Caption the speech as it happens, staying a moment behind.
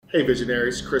Hey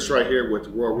visionaries, Chris right here with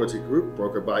Royal Realty Group,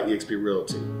 brokered by eXp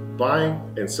Realty. Buying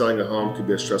and selling a home can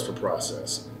be a stressful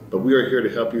process, but we are here to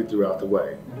help you throughout the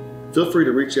way. Feel free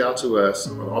to reach out to us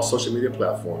on all social media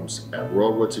platforms at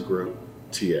Royal Realty Group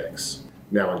TX.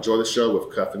 Now enjoy the show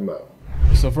with Cuff and Mo.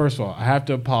 So first of all, I have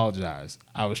to apologize.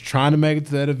 I was trying to make it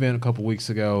to that event a couple weeks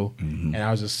ago, and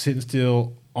I was just sitting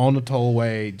still on the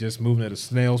tollway, just moving at a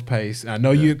snail's pace. And I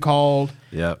know you had called,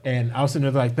 and I was sitting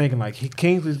there like thinking, like,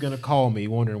 Kingsley's going to call me,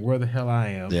 wondering where the hell I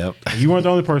am. And you weren't the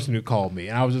only person who called me.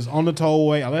 And I was just on the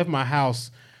tollway. I left my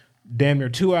house damn near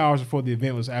 2 hours before the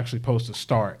event was actually supposed to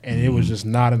start, and it was just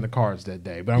not in the cards that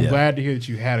day. But I'm glad to hear that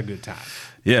you had a good time.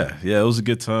 Yeah, it was a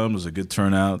good time. It was a good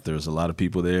turnout. There was a lot of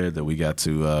people there that we got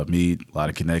to meet, a lot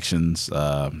of connections.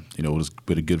 It was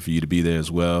pretty good for you to be there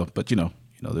as well. But,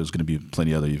 there's going to be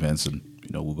plenty of other events, and,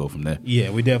 we'll go from there. Yeah,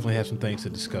 we definitely have some things to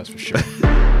discuss for sure.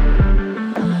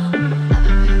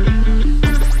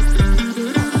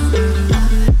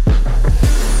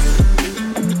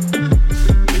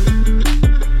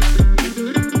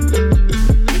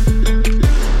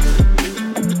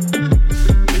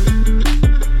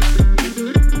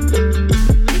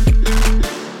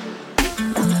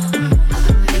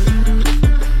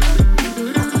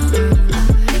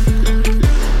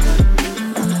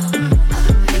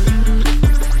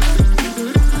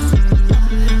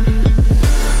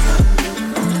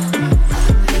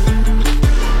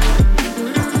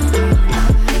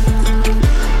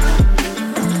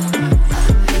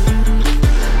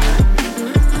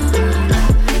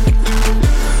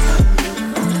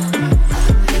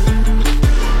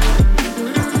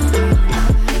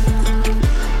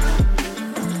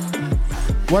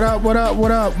 What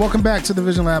up? Welcome back to the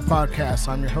Vision Lab podcast.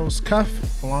 I'm your host,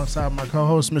 Cuff, alongside my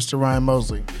co-host, Mr. Ryan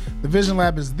Mosley. The Vision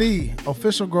Lab is the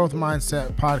official growth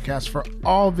mindset podcast for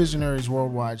all visionaries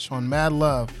worldwide, showing mad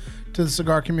love to the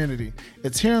cigar community.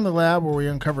 It's here in the lab where we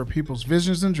uncover people's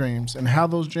visions and dreams and how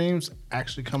those dreams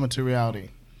actually come into reality.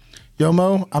 Yo,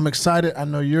 Mo, I'm excited. I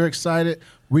know you're excited.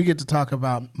 We get to talk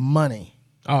about money.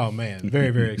 Oh, man. Very,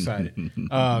 very excited.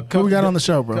 Who we got on the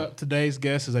show, bro? Today's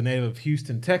guest is a native of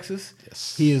Houston, Texas.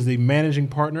 Yes. He is the managing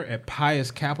partner at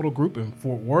Pius Capital Group in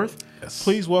Fort Worth. Yes.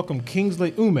 Please welcome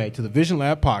Kingsley Umeh to the Vision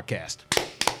Lab podcast.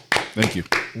 Thank you.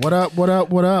 What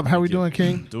up? How we doing,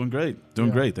 King? Doing great.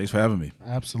 Great. Thanks for having me.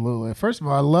 Absolutely. First of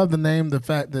all, I love the name, the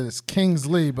fact that it's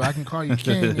Kingsley, but I can call you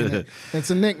King. And it's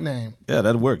a nickname. Yeah,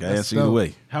 that'll work. I answer either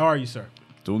way. How are you, sir?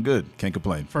 Doing good. Can't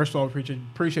complain. First of all,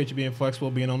 appreciate you being flexible,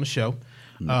 being on the show.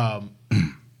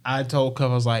 I told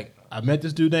Cuff, I was like, I met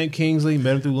this dude named Kingsley,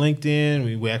 met him through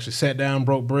LinkedIn. We actually sat down,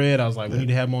 broke bread. I was like, we need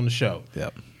to have him on the show.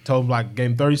 Yep. Told him,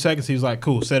 gave him 30 seconds. He was like,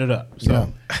 cool, set it up.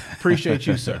 So appreciate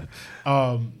you, sir.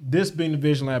 This being the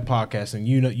Vision Lab podcast, and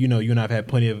you and I have had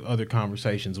plenty of other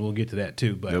conversations. We'll get to that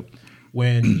too. But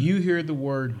when you hear the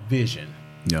word vision,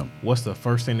 what's the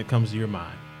first thing that comes to your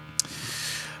mind?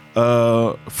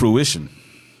 Fruition.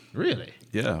 Really?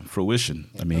 Yeah, fruition.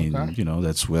 I mean,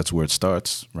 that's where it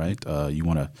starts, right? You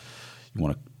want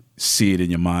to see it in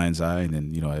your mind's eye, and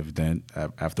then then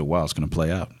after a while, it's going to play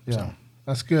out. Yeah, so.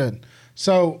 That's good.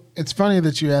 So it's funny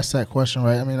that you asked that question,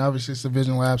 right? I mean, obviously it's a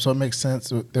Vision Lab, so it makes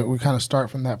sense that we kind of start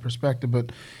from that perspective.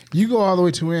 But you go all the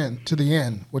way to the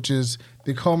end, which is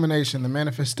the culmination, the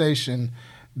manifestation,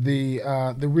 the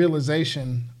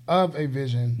realization of a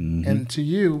vision, and to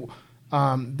you,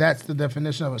 that's the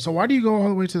definition of it. So why do you go all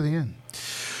the way to the end?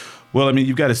 Well, I mean,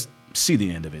 you've got to see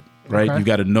the end of it, right? Okay. You've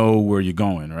got to know where you're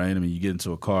going, right? I mean, you get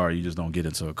into a car, you just don't get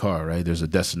into a car, right? There's a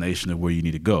destination of where you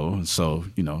need to go. And so,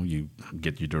 you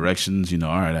get your directions, all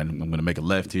right, I'm going to make a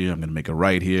left here, I'm going to make a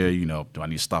right here, do I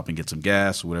need to stop and get some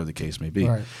gas, whatever the case may be.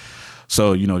 Right.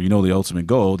 So, you know the ultimate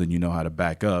goal, then you know how to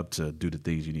back up to do the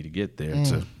things you need to get there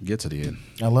to get to the end.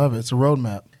 I love it. It's a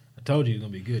roadmap. I told you it's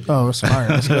going to be good. Oh, it's fire.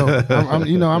 Let's go.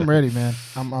 I'm ready, man.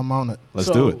 I'm on it. Let's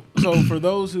do it. So for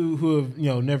those who have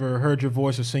never heard your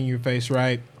voice or seen your face,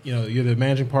 right? You're the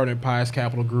managing partner at Pius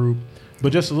Capital Group,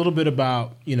 but just a little bit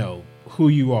about who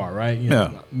you are, right? You're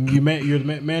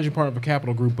the managing partner of a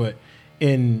capital group, but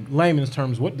in layman's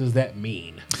terms, what does that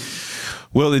mean?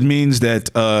 Well, it means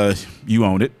that you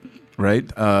own it, right?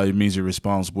 It means you're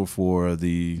responsible for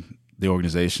the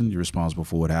organization. You're responsible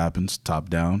for what happens top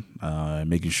down,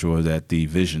 making sure that the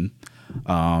vision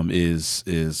is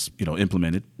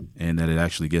implemented and that it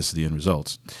actually gets to the end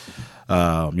results.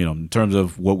 In terms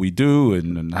of what we do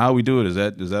and how we do it, is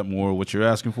that more what you're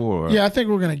asking for? Or? Yeah, I think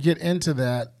we're going to get into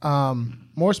that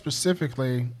more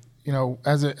specifically.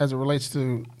 As it relates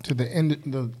to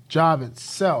the job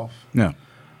itself. Yeah,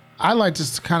 I like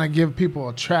to kind of give people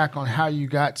a track on how you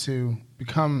got to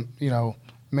become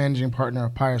managing partner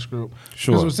of Pius Group.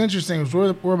 Sure. Because what's interesting is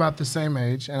we're about the same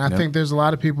age, and I think there's a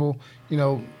lot of people,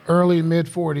 early,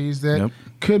 mid-40s that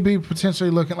could be potentially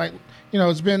looking like,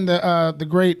 it's been the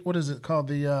great, what is it called?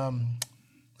 The,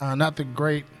 not the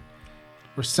Great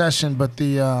Recession, but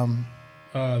the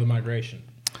migration.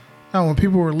 No, when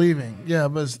people were leaving. Yeah,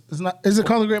 but it's not. Is it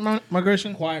called the Great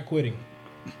Migration? Quiet quitting.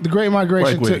 The Great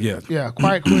Migration. Quiet quitting, yeah,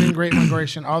 quiet quitting, Great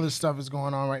Migration. All this stuff is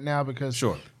going on right now because,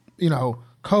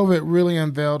 COVID really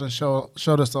unveiled and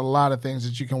showed us a lot of things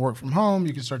that you can work from home,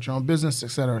 you can start your own business, et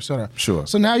cetera, et cetera. Sure.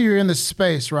 So now you're in this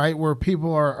space, right, where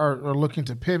people are looking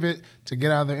to pivot, to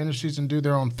get out of their industries and do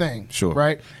their own thing. Sure.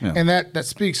 Right? Yeah. And that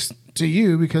speaks to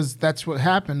you because that's what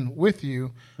happened with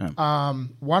you. Yeah.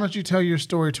 Why don't you tell your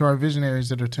story to our visionaries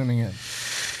that are tuning in?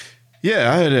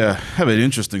 Yeah, I have an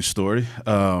interesting story.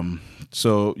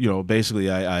 So, basically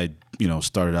I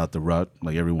started out the rut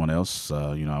like everyone else.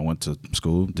 I went to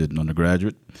school, did an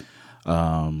undergraduate,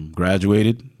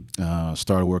 graduated,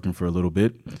 started working for a little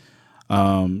bit.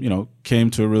 Came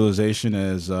to a realization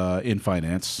as in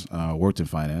finance, worked in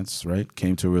finance, right?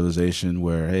 Came to a realization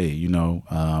where, hey,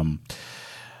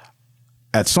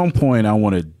 at some point I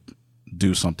want to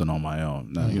do something on my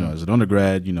own. Now, as an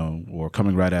undergrad, or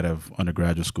coming right out of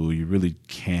undergraduate school, you really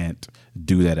can't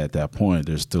do that at that point.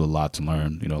 There's still a lot to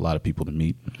learn, a lot of people to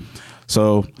meet.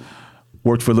 So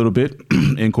worked for a little bit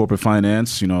in corporate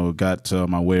finance, got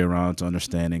my way around to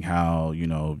understanding how,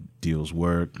 deals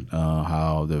work,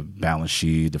 how the balance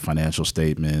sheet, the financial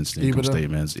statements, the income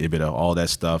statements, EBITDA, all that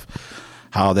stuff,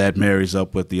 how that marries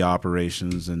up with the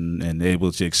operations and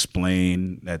able to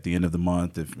explain at the end of the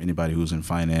month, if anybody who's in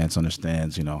finance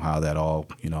understands, how that all,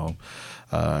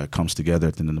 comes together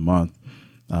at the end of the month.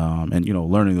 And,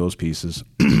 learning those pieces.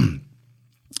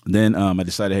 Then I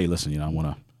decided, hey, listen, I want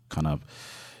to kind of,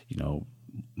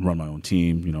 run my own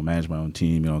team, manage my own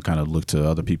team, kind of look to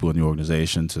other people in the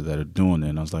organization that are doing it.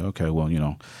 And I was like, okay, well,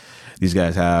 these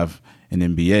guys have an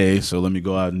MBA, so let me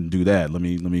go out and do that. Let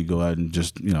me go out and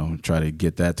just, try to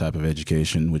get that type of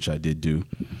education, which I did do.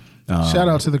 Shout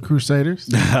out to the Crusaders.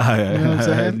 You know what I'm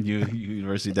saying?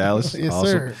 University of Dallas. Yes, awesome.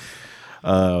 sir.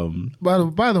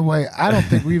 By the way, I don't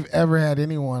think we've ever had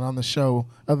anyone on the show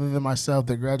other than myself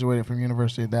that graduated from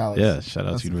University of Dallas. Yeah, shout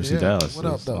out to University of Dallas. What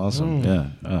up, though? Awesome.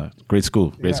 Yeah, great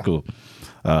school. Great school.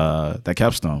 That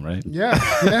capstone, right? Yeah,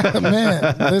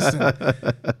 man. Listen.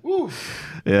 Woo.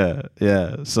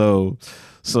 Yeah. So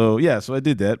I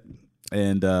did that.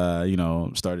 And,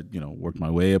 started, worked my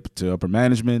way up to upper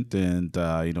management and,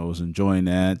 was enjoying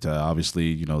that.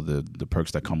 Obviously, the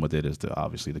perks that come with it is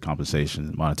obviously the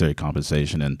compensation, monetary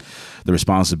compensation, and the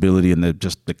responsibility and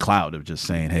the clout of just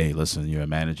saying, hey, listen, you're a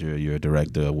manager, you're a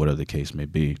director, whatever the case may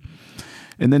be.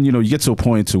 And then, you get to a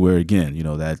point to where, again,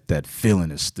 that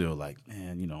feeling is still like,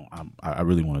 man, I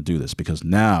really want to do this because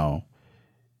now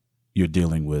you're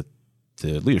dealing with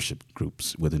the leadership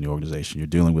groups within the organization. You're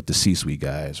dealing with the C-suite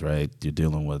guys, right? You're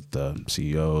dealing with the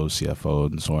CEO, CFO,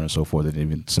 and so on and so forth. And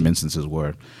even some instances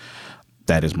where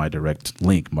that is my direct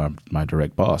link, my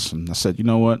direct boss. And I said, you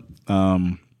know what?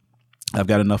 I've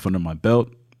got enough under my belt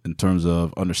in terms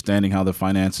of understanding how the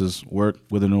finances work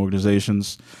within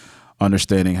organizations,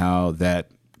 understanding how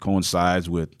that coincides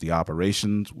with the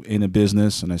operations in a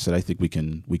business. And I said, I think we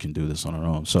can do this on our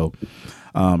own. So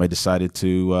I decided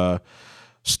to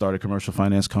start a commercial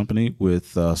finance company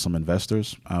with some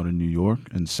investors out in New York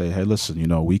and say, hey, listen,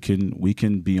 we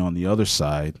can be on the other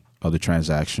side of the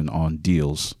transaction on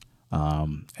deals.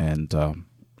 And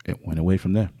it went away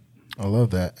from there. I love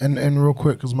that. And real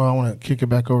quick, because Mo, I want to kick it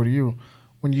back over to you.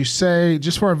 When you say,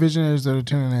 just for our visionaries that are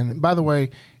tuning in, by the way,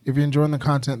 if you're enjoying the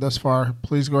content thus far,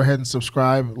 please go ahead and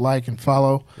subscribe, like, and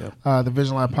follow the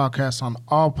Vision Lab podcast on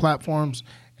all platforms.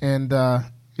 And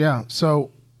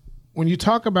so when you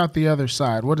talk about the other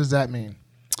side, what does that mean?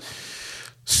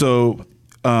 So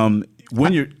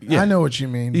when you're, I know what you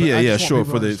mean. But sure.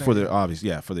 For the obvious,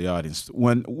 for the audience.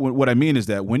 When what I mean is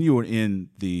that when you are in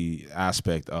the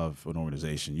aspect of an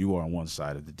organization, you are on one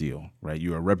side of the deal, right?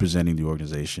 You are representing the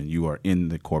organization. You are in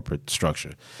the corporate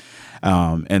structure,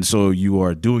 and so you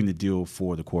are doing the deal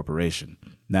for the corporation.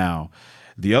 Now,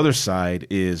 the other side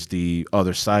is the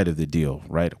other side of the deal,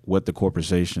 right? What the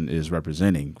corporation is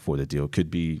representing for the deal could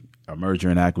be a merger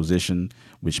and acquisition,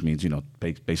 which means,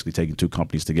 basically taking two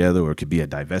companies together, or it could be a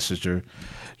divestiture,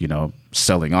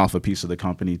 selling off a piece of the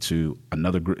company to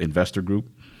another investor group.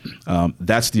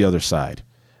 That's the other side.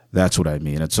 That's what I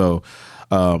mean. And so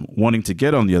wanting to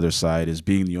get on the other side is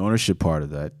being the ownership part of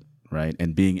that, right?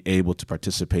 And being able to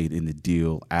participate in the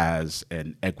deal as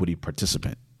an equity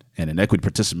participant. And an equity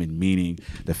participant meaning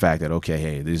the fact that, okay,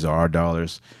 hey, these are our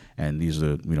dollars, and these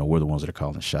are, we're the ones that are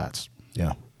calling the shots.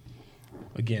 Yeah.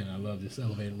 Again, I love this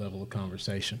elevated level of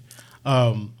conversation.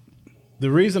 The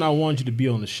reason I wanted you to be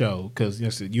on the show, because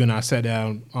you and I sat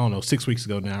down, I don't know, 6 weeks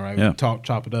ago now, right? Yeah. We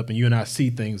chop it up, and you and I see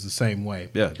things the same way.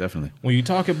 Yeah, definitely. When you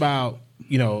talk about,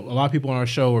 a lot of people on our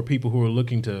show are people who are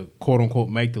looking to, quote unquote,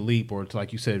 make the leap, or to,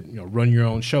 like you said, run your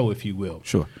own show, if you will.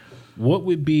 Sure. What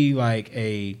would be like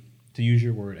to use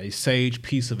your word, a sage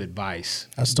piece of advice?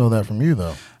 I stole that from you,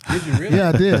 though. Did you really? Yeah,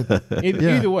 I did.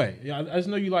 Either way. I just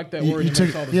know you like that word. You took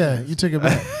it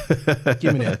back.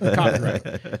 Give me that.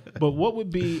 Copyright. But what would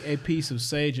be a piece of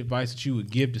sage advice that you would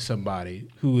give to somebody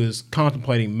who is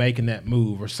contemplating making that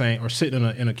move, or sitting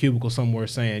in a cubicle somewhere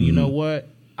saying, you know what,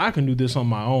 I can do this on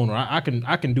my own, or I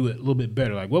can do it a little bit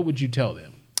better. Like, what would you tell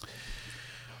them?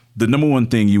 The number one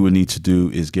thing you would need to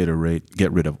do is get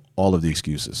rid of all of the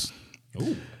excuses.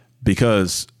 Ooh.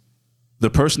 Because the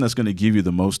person that's going to give you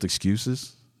the most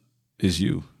excuses is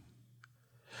you.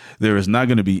 There is not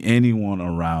going to be anyone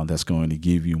around that's going to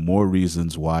give you more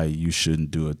reasons why you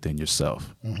shouldn't do it than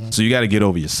yourself. Mm-hmm. So you got to get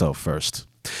over yourself first,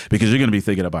 because you're going to be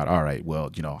thinking about, all right,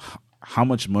 well, how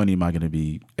much money am I going to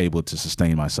be able to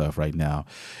sustain myself right now?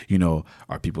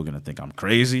 Are people going to think I'm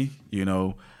crazy?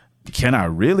 Can I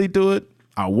really do it?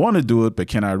 I want to do it, but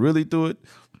can I really do it?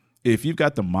 If you've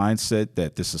got the mindset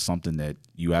that this is something that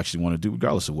you actually want to do,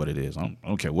 regardless of what it is, I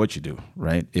don't care what you do,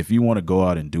 right? If you want to go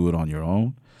out and do it on your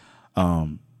own,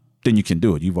 then you can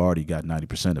do it. You've already got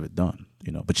 90% of it done,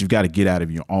 but you've got to get out of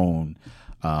your own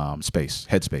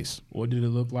headspace. What did it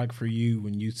look like for you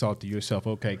when you thought to yourself,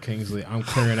 okay, Kingsley, I'm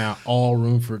clearing out all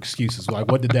room for excuses? Like,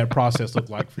 what did that process look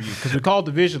like for you? Because we call it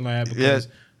the Vision Lab because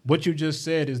what you just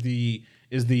said is the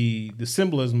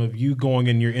symbolism of you going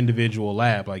in your individual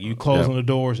lab, like you closing the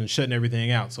doors and shutting everything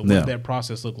out. So what did that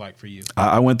process look like for you?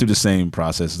 I went through the same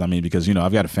processes. I mean, because,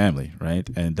 I've got a family, right?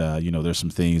 And, there's some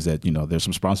things that, there's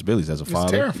some responsibilities as a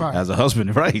father, as a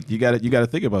husband, right? You got to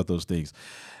think about those things.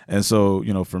 And so,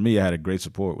 for me, I had a great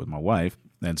support with my wife.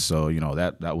 And so,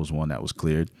 that was one that was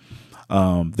cleared.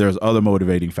 There's other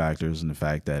motivating factors in the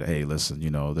fact that, hey, listen,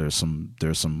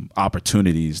 there's some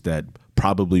opportunities that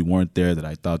probably weren't there that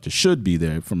I thought there should be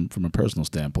there from a personal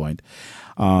standpoint.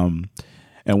 And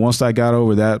once I got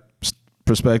over that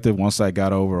perspective, once I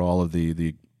got over all of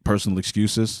the personal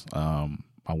excuses, I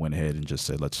went ahead and just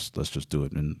said, let's just do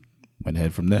it, and went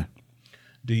ahead from there.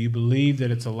 Do you believe that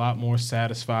it's a lot more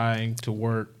satisfying to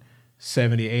work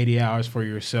 70, 80 hours for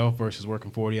yourself versus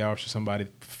working 40 hours for somebody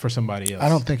else? I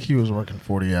don't think he was working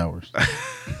 40 hours.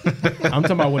 I'm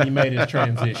talking about when he made his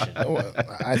transition.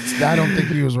 I don't think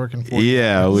he was working 40 hours.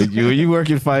 Yeah, when you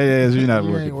work in finance, you're not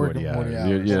working 40 hours.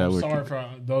 I'm sorry for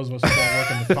those of us who don't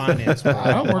work in the finance world.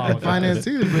 I don't work in finance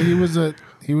either, but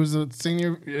he was a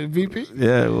senior VP.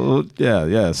 Yeah, well,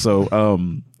 yeah. So,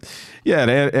 to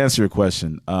answer your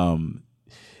question,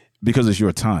 because it's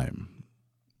your time.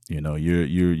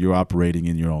 You're operating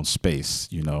in your own space.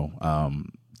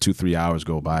 2-3 hours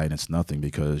go by and it's nothing,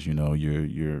 because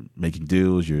you're making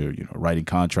deals, you're writing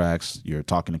contracts, you're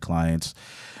talking to clients,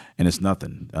 and it's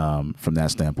nothing from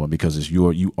that standpoint, because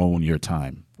you own your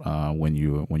time when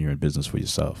you're in business for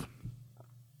yourself.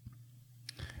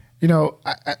 I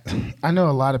know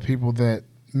a lot of people that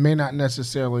may not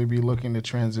necessarily be looking to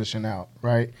transition out,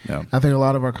 right? Yeah. I think a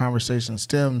lot of our conversation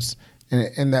stems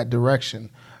in that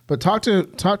direction. But talk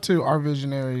to our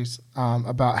visionaries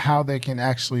about how they can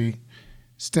actually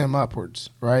stem upwards,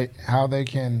 right? How they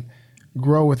can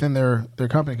grow within their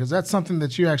company, because that's something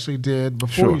that you actually did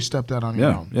before you stepped out on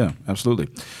your own. Yeah, absolutely.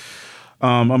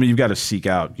 You've got to seek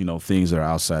out, things that are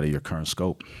outside of your current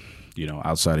scope,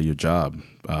 outside of your job.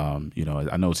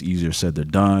 I know it's easier said than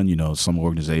done. Some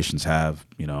organizations have,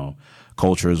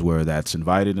 cultures where that's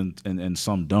invited and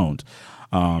some don't.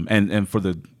 And for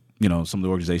the some of the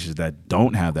organizations that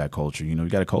don't have that culture, you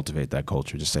got to cultivate that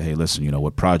culture. Just say, hey, listen,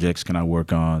 what projects can I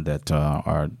work on that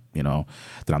are,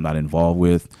 that I'm not involved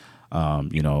with?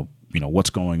 What's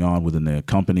going on within the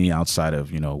company outside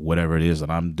of, whatever it is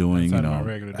that I'm doing,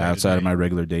 outside of my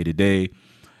regular day to day,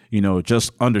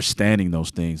 just understanding those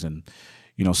things. And,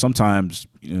 sometimes,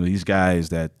 these guys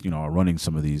that, are running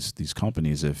some of these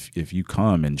companies, if you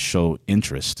come and show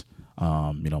interest,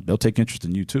 they'll take interest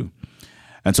in you too.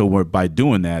 And so by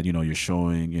doing that, you're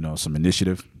showing, some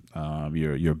initiative.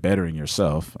 You're bettering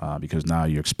yourself because now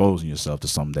you're exposing yourself to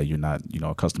something that you're not,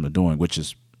 accustomed to doing, which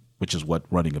is what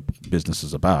running a business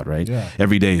is about, right? Yeah.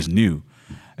 Every day is new.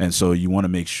 And so you want to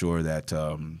make sure that,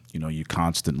 you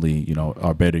constantly,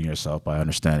 are bettering yourself by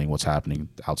understanding what's happening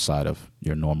outside of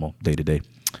your normal day-to-day.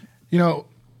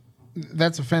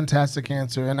 That's a fantastic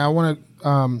answer. And I want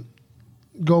to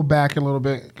go back a little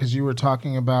bit, because you were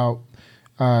talking about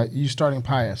you starting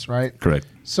Pius, right? Correct.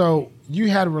 So you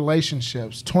had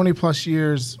relationships, 20 plus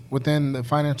years within the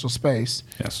financial space.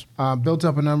 Yes. Built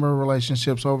up a number of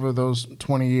relationships over those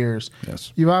 20 years.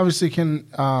 Yes. You obviously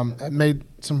made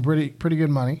some pretty good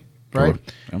money, right? Sure.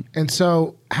 Yep. And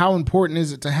so how important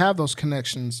is it to have those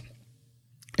connections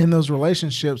in those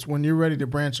relationships when you're ready to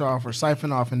branch off or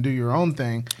siphon off and do your own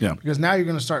thing? Yeah. Because now you're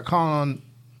going to start calling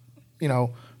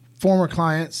on, former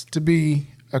clients to be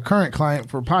a current client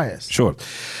for Pius. Sure.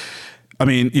 I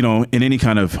mean, in any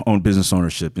kind of business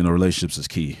ownership, relationships is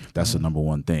key. That's the number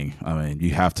one thing. I mean,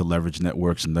 you have to leverage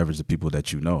networks and leverage the people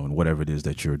that you know and whatever it is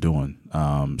that you're doing.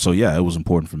 So yeah, it was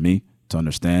important for me to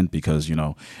understand because,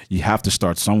 you have to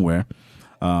start somewhere.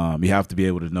 You have to be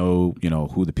able to know,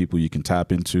 who the people you can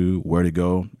tap into, where to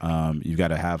go. You've got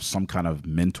to have some kind of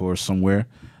mentor somewhere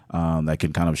that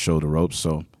can kind of show the ropes.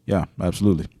 So yeah,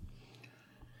 absolutely.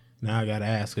 Now I got to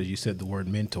ask, because you said the word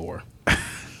mentor.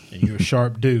 And you're a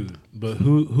sharp dude, but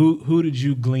who did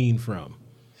you glean from?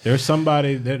 There's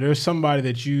somebody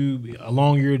that you,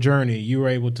 along your journey, you were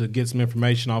able to get some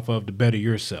information off of to better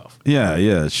yourself.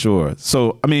 Yeah, sure.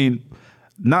 So, I mean,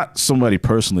 not somebody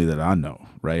personally that I know,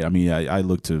 right? I mean, I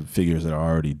look to figures that are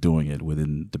already doing it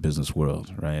within the business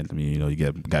world, right? I mean, you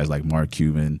get guys like Mark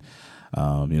Cuban. There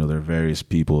are various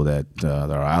people that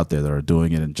are out there that are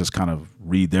doing it and just kind of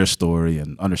read their story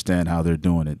and understand how they're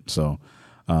doing it. So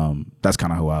that's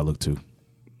kind of who I look to.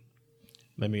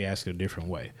 Let me ask it a different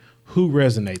way. Who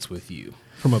resonates with you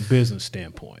from a business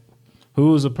standpoint?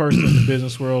 Who is a person in the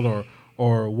business world,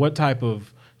 or what type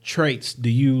of traits do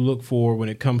you look for when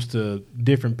it comes to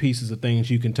different pieces of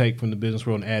things you can take from the business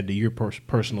world and add to your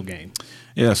personal game?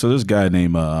 Yeah, so there's a guy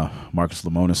named Marcus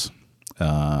Lemonis,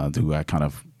 who I kind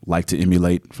of like to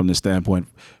emulate from this standpoint.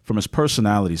 From his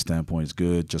personality standpoint, it's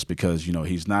good just because,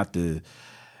 he's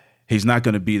not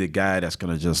going to be the guy that's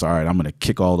going to just, all right, I'm going to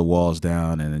kick all the walls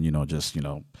down and then,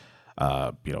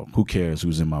 who cares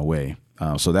who's in my way.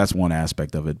 So that's one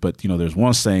aspect of it. But, there's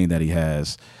one saying that he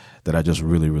has that I just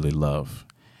really, really love.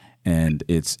 And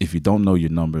it's, if you don't know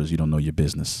your numbers, you don't know your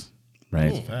business,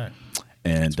 right? Ooh,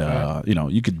 and,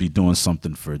 you could be doing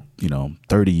something for,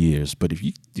 30 years. But if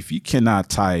you cannot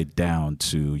tie it down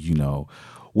to,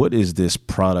 what is this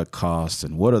product cost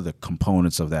and what are the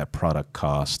components of that product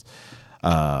cost,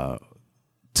 to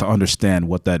understand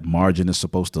what that margin is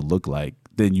supposed to look like,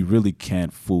 then you really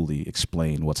can't fully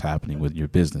explain what's happening with your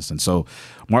business. And so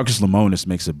Marcus Lemonis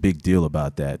makes a big deal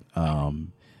about that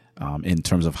in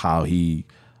terms of how he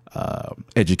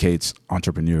educates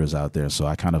entrepreneurs out there. So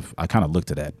I kind of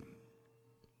looked at that.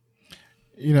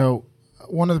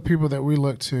 One of the people that we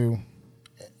look to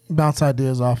bounce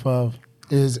ideas off of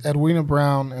is Edwina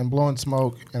Brown and Blowing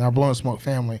Smoke and our Blowing Smoke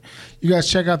family. You guys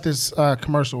check out this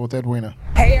commercial with Edwina.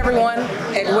 Hey everyone,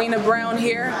 Edwina Brown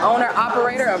here,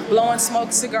 owner-operator of Blowing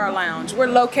Smoke Cigar Lounge. We're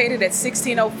located at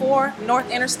 1604 North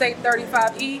Interstate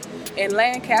 35E in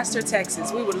Lancaster,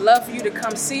 Texas. We would love for you to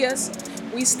come see us.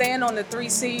 We stand on the 3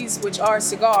 C's, which are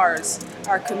cigars,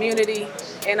 our community,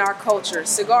 and our culture.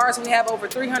 Cigars, we have over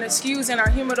 300 SKUs in our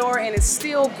humidor, and it's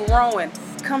still growing.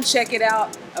 Come check it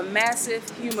out, a massive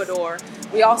humidor.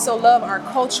 We also love our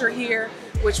culture here,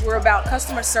 which we're about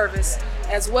customer service,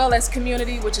 as well as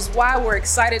community, which is why we're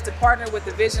excited to partner with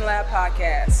the Vision Lab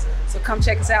podcast. So come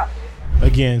check us out.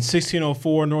 Again,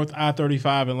 1604 North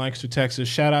I-35 in Lancaster, Texas.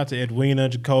 Shout out to Edwina,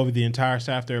 Jacoby, the entire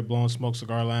staff there at Blowing Smoke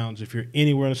Cigar Lounge. If you're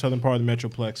anywhere in the southern part of the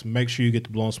Metroplex, make sure you get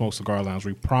to Blowing Smoke Cigar Lounge.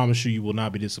 We promise you will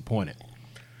not be disappointed.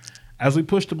 As we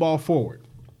push the ball forward,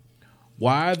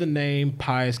 why the name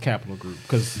Pius Capital Group?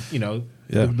 Because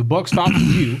the buck stops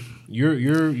with you. You're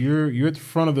at the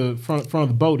front of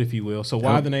the boat, if you will. So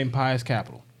why the name Pius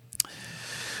Capital?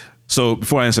 So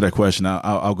before I answer that question,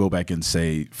 I'll go back and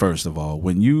say, first of all,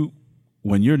 when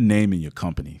you're naming your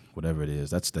company, whatever it is,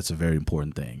 that's a very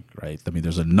important thing, right? I mean,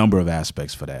 there's a number of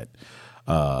aspects for that.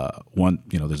 One,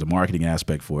 there's a marketing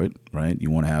aspect for it, right? You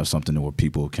want to have something where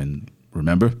people can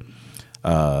remember.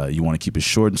 You want to keep it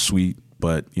short and sweet,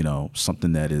 but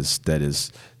something that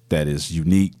is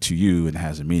unique to you and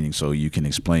has a meaning, so you can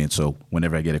explain. So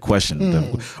whenever I get a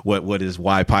question, what is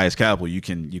why Pius Capital, you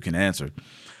can answer.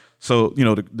 So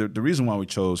the reason why we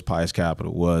chose Pius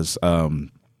Capital was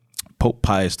Pope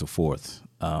Pius IV,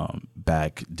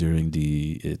 back during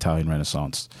the Italian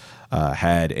Renaissance,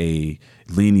 had a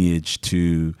lineage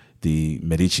to the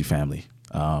Medici family,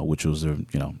 which was a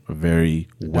very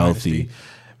wealthy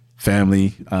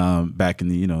family back in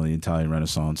the the Italian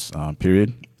Renaissance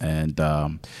period. And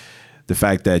the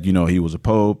fact that he was a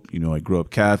pope, I grew up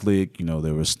Catholic,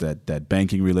 there was that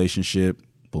banking relationship.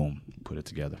 Boom, put it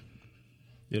together.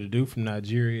 Did a dude from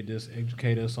Nigeria just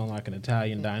educate us on like an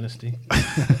Italian dynasty?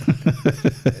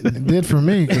 It did for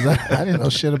me because I didn't know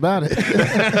shit about it.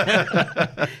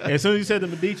 As soon as you said the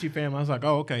Medici family, I was like,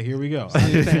 oh, okay, here we go.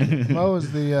 Mo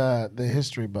is the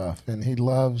history buff, and he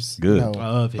loves. Good. You know, I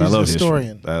love he's a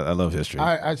historian. History. I love history.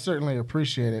 I certainly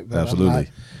appreciate it. But Absolutely. I'm not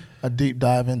a deep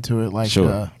dive into it like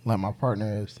my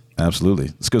partner is. Absolutely,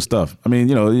 it's good stuff. I mean,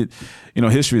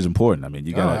 history is important. I mean,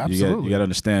 you gotta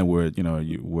understand where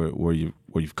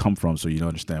where you've come from, so you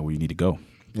understand where you need to go.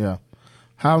 Yeah.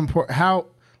 How important?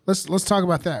 Let's talk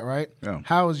about that, right? Yeah.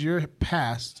 How has your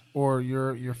past or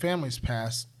your family's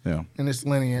past in this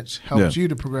lineage helped you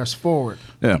to progress forward?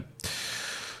 Yeah.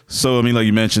 So I mean, like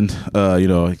you mentioned,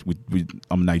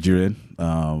 I'm Nigerian.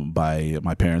 By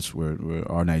my parents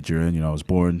are Nigerian. I was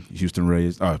born Houston,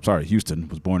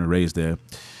 was born and raised there.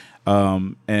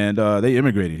 And they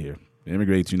immigrated here. They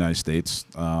immigrated to the United States.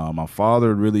 My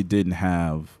father really didn't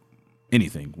have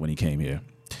anything when he came here,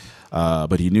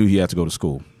 but he knew he had to go to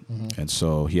school. Mm-hmm. And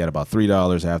so he had about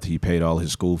 $3 after he paid all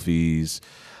his school fees,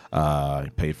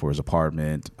 paid for his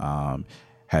apartment,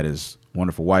 had his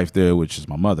wonderful wife there, which is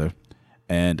my mother.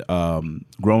 And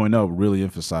growing up really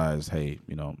emphasized, hey,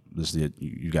 this is it.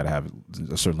 You got to have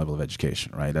a certain level of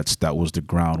education, right? That was the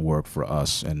groundwork for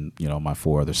us and, my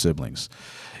 4 other siblings.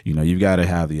 You've got to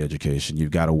have the education.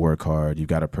 You've got to work hard. You've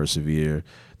got to persevere.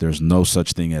 There's no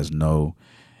such thing as no.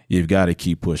 You've got to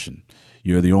keep pushing.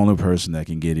 You're the only person that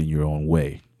can get in your own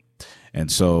way. And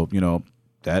so,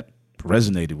 that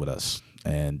resonated with us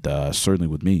and certainly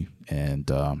with me.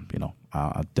 And,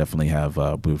 I definitely have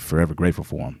been forever grateful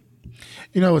for him.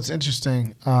 It's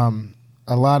interesting.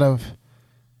 A lot of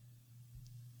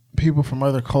people from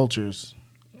other cultures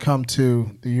come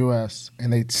to the U.S.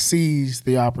 and they seize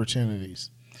the opportunities.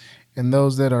 And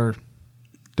those that are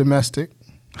domestic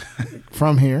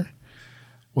from here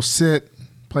will sit,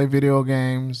 play video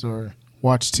games or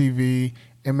watch TV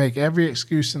and make every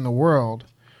excuse in the world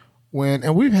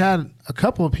and we've had a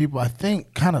couple of people, I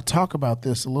think, kind of talk about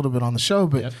this a little bit on the show,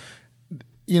 but,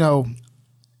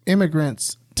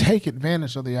 immigrants take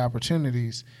advantage of the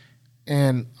opportunities.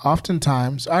 And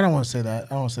oftentimes, I don't want to say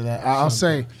that. I'll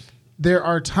say there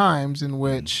are times in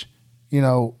which,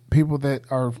 people that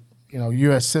are,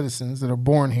 U.S. citizens that are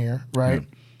born here, right? Yeah.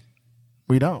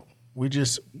 We don't. We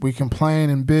complain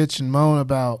and bitch and moan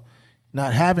about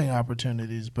not having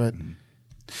opportunities, but.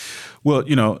 Well,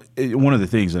 one of the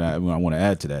things that I want to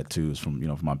add to that too is from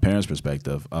my parents'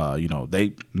 perspective.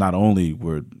 They not only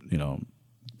were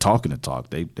talking the talk,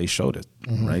 they showed it,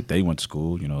 mm-hmm. right? They went to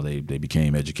school, they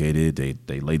became educated,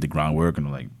 they laid the groundwork, and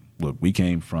like, look, we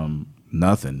came from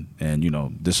nothing, and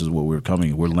this is what we're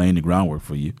laying the groundwork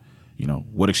for you.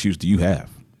 What excuse do you have?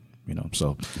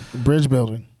 So bridge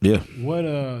building. Yeah. What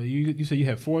you said you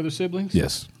have 4 other siblings?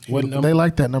 Yes. What they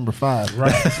like that number 5,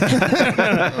 right?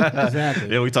 Exactly.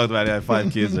 Yeah, we talked about that.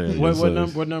 5 kids there.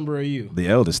 What number are you? The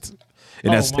eldest.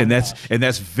 And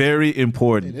that's very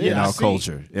important in our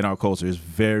culture. In our culture, it's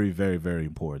very, very, very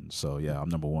important. So yeah, I'm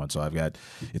number 1. So I've got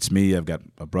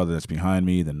a brother that's behind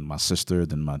me, then my sister,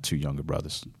 then my 2 younger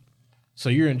brothers. So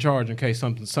you're in charge in case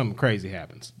something crazy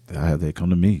happens. They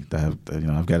come to me. I've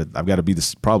got to be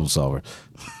the problem solver.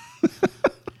 A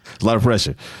lot of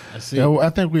pressure. I see. Yeah, well,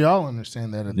 I think we all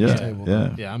understand that at this table.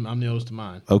 Yeah, yeah. I'm the oldest of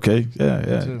mine. Okay.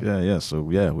 Yeah. So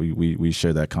yeah, we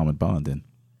share that common bond then.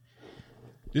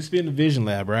 This being the Vision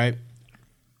Lab, right?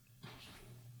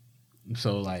 I'm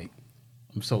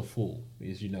so full.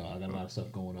 As you know, I got a lot of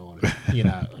stuff going on. And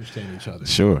I understand each other.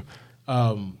 Sure.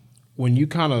 When you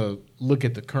kind of look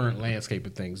at the current landscape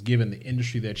of things, given the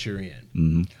industry that you're in,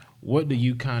 mm-hmm. what do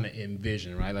you kind of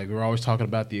envision, right? Like, we're always talking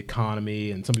about the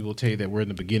economy, and some people tell you that we're in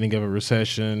the beginning of a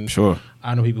recession. Sure.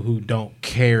 I know people who don't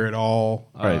care at all.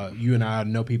 Right. You and I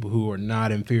know people who are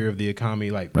not in fear of the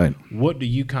economy. Like, right. What do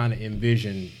you kind of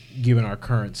envision given our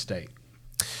current state?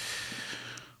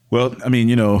 Well, I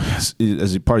mean, as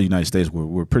a part of the United States,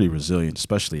 we're pretty resilient,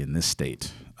 especially in this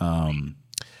state.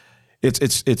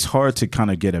 It's hard to kind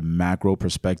of get a macro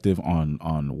perspective on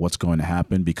what's going to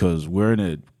happen because we're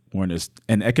in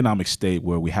an economic state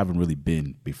where we haven't really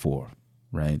been before,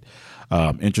 right?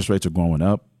 Interest rates are going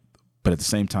up, but at the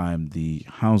same time, the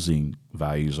housing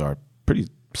values are pretty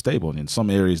stable, and in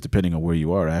some areas, depending on where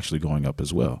you are, actually going up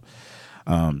as well.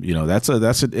 That's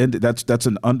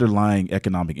an underlying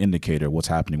economic indicator of what's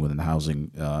happening within the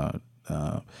housing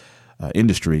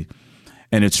industry.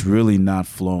 And it's really not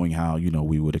flowing how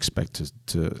we would expect it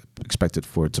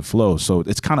for it to flow. So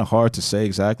it's kind of hard to say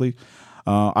exactly.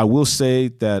 I will say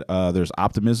that there's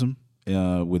optimism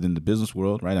within the business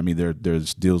world, right? I mean,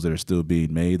 there's deals that are still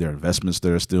being made, there are investments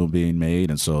that are still being made,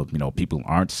 and so people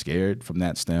aren't scared from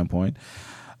that standpoint.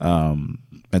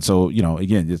 And so,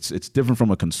 again, it's different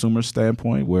from a consumer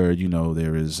standpoint where,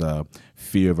 there is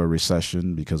fear of a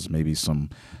recession because maybe some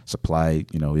supply,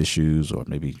 issues, or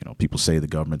maybe, people say the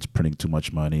government's printing too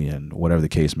much money and whatever the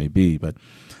case may be. But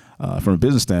from a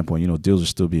business standpoint, deals are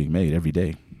still being made every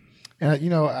day. And,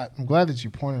 I'm glad that you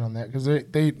pointed on that because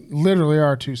they literally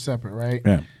are two separate, right?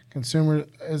 Yeah.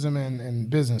 Consumerism and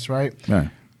business, right? Yeah.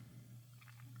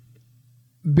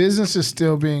 Business is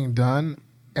still being done,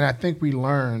 and I think we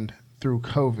learned through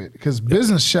COVID because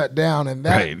business shut down, and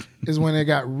that is when it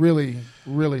got really,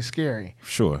 really scary.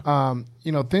 Sure.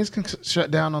 Things can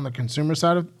shut down on the consumer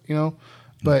side of,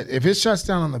 but if it shuts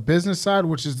down on the business side,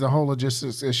 which is the whole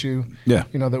logistics issue,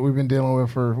 that we've been dealing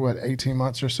with for 18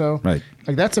 months or so, right?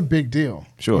 Like that's a big deal.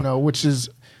 Sure. Which is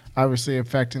obviously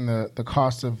affecting the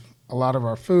cost of a lot of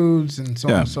our foods and so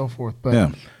on and so forth.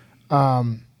 But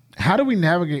how do we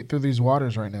navigate through these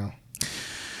waters right now?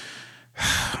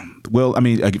 Well,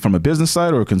 from a business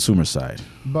side or a consumer side?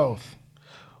 Both.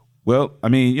 Well,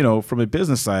 from a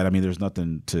business side, there's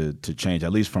nothing to change,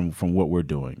 at least from what we're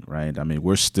doing, right?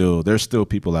 There's still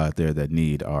people out there that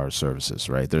need our services,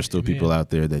 right? There's still people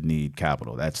out there that need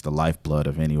capital. That's the lifeblood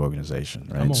of any organization,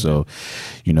 right? So,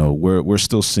 we're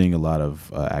still seeing a lot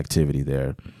of activity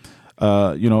there.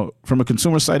 From a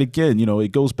consumer side, again,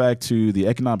 it goes back to the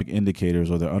economic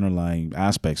indicators or the underlying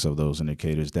aspects of those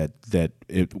indicators that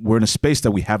we're in a space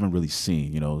that we haven't really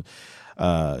seen,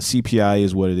 CPI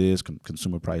is what it is,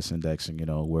 consumer price indexing,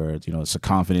 where, it's a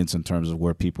confidence in terms of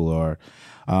where people are,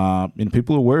 and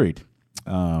people are worried.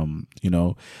 The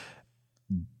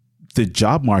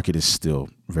job market is still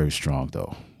very strong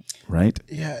though, right?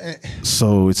 Yeah.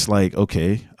 So it's like,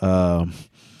 okay,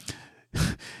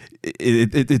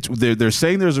 they're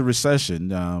saying there's a recession.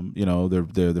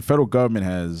 The federal government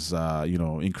has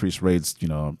increased rates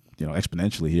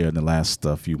exponentially here in the last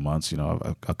few months.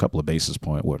 A couple of basis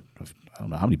points. I don't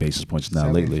know how many basis points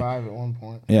now lately. 75 at one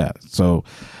point. Yeah, so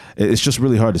it's just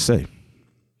really hard to say.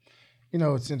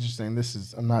 It's interesting.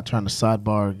 I'm not trying to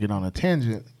sidebar or get on a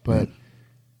tangent, but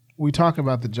we talk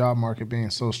about the job market being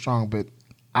so strong. But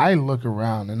I look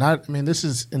around, and this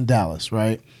is in Dallas,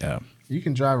 right? Yeah. You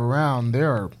can drive around. There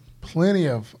are plenty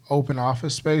of open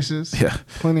office spaces, yeah,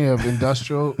 plenty of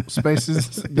industrial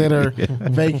spaces that are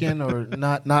vacant or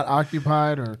not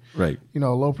occupied, or right,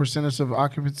 low percentage of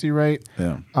occupancy rate.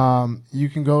 Yeah. You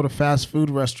can go to fast food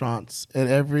restaurants at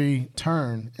every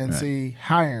turn and see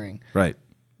hiring. Right.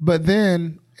 But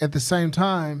then at the same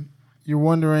time, you're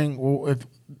wondering, well,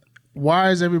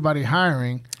 why is everybody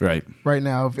hiring right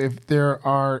now if there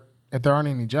aren't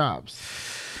any jobs?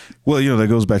 Well, that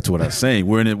goes back to what I was saying.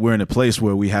 We're in a place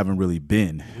where we haven't really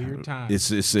been. Weird time. It's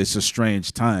a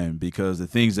strange time because the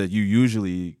things that you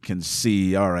usually can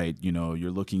see, all right,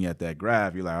 you're looking at that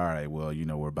graph, you're like, all right, well,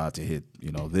 we're about to hit,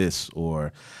 this,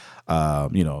 or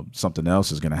something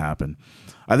else is going to happen.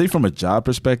 I think from a job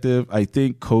perspective, I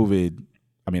think COVID,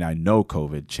 I know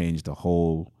COVID changed the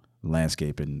whole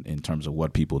landscape in terms of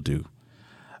what people do.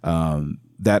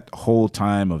 That whole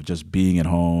time of just being at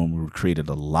home created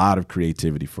a lot of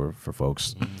creativity for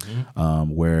folks,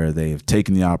 where they have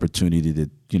taken the opportunity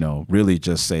to, really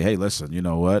just say, hey, listen, you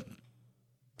know what?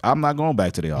 I'm not going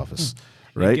back to the office,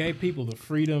 right? It gave people the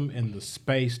freedom and the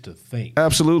space to think.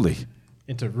 Absolutely.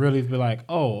 And to really be like,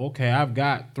 oh, okay, I've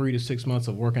got 3 to 6 months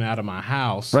of working out of my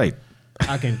house. Right.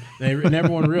 And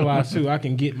everyone realized too, I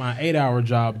can get my 8-hour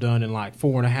job done in like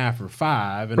 4.5 or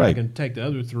 5, and I can take the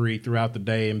other 3 throughout the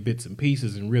day in bits and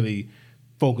pieces and really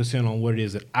focus in on what it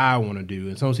is that I want to do.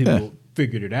 And some people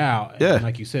figured it out. And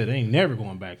like you said, they ain't never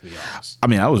going back to the office.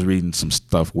 I was reading some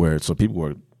stuff where people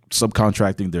were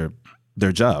subcontracting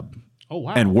their job. Oh,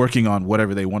 wow. And working on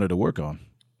whatever they wanted to work on.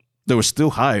 They were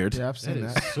still hired. Yeah, I've seen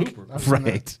that. Super.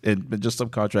 Right. And just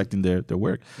subcontracting their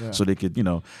work so they could,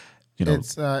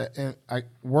 It's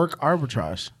work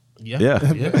arbitrage. Yeah.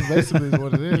 Basically is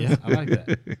what it is. Yeah, I like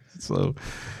that. So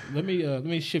let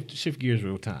me shift gears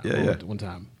real time. One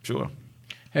time. Sure.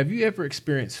 Have you ever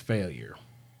experienced failure?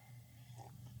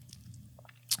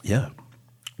 Yeah.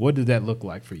 What did that look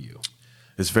like for you?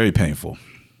 It's very painful.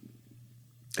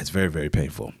 It's very, very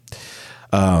painful.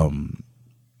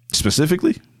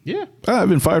 Specifically? Yeah. I've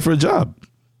been fired for a job.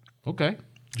 Okay.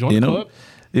 Join the club.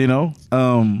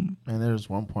 Man, there was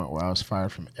one point where I was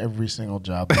fired from every single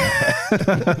job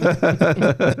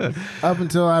up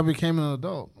until I became an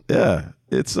adult. Yeah,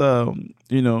 it's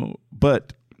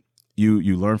but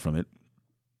you learn from it.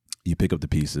 You pick up the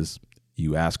pieces.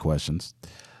 You ask questions,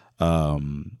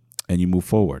 and you move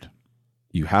forward.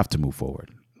 You have to move forward,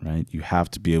 right? You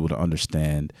have to be able to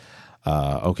understand.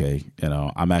 Okay,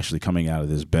 I'm actually coming out of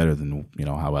this better than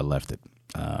how I left it.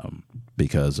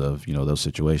 because of, those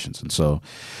situations. And so,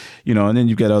 and then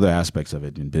you've got other aspects of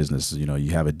it in business.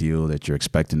 You have a deal that you're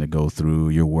expecting to go through,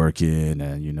 you're working,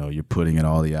 and, you're putting in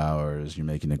all the hours, you're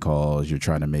making the calls, you're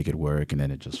trying to make it work, and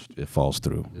then it falls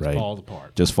through, right?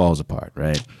 Just falls apart,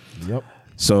 right? Yep.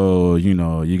 So,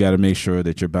 you got to make sure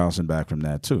that you're bouncing back from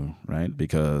that too, right?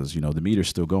 Because, the meter's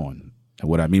still going. And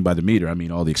what I mean by the meter, I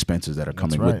mean all the expenses that are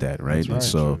coming with that, right? And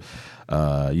so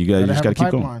you just got to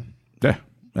keep going.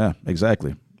 Yeah,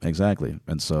 exactly.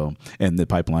 And so, and the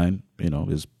pipeline,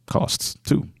 is costs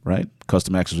too, right?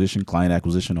 Customer acquisition, client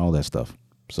acquisition, all that stuff.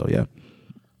 So, yeah.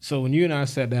 So when you and I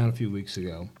sat down a few weeks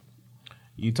ago,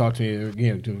 you talked to me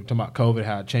again, talking about COVID,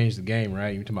 how it changed the game,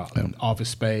 right? You talking about office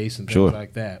space and things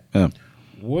like that. Yeah.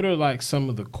 What are like some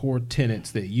of the core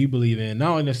tenets that you believe in, not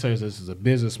only necessarily as a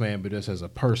businessman, but just as a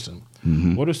person?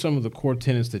 Mm-hmm. What are some of the core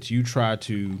tenets that you try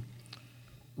to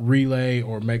relay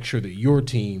or make sure that your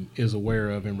team is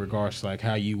aware of in regards to like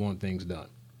how you want things done?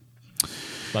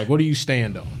 Like, what do you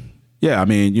stand on? Yeah, I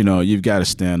mean, you've got to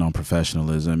stand on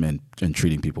professionalism and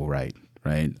treating people right?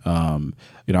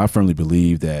 I firmly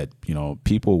believe that,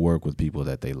 people work with people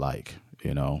that they like.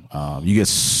 You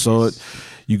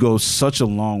go such a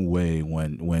long way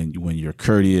when you're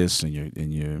courteous and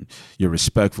you're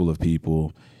respectful of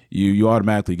people. You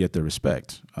automatically get their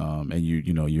respect, and you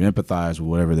empathize with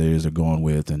whatever there is they're going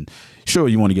with. And sure,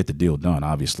 you want to get the deal done.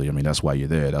 Obviously, I mean that's why you're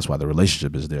there. That's why the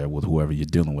relationship is there with whoever you're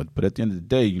dealing with. But at the end of the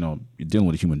day, you're dealing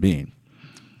with a human being,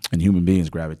 and human beings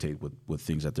gravitate with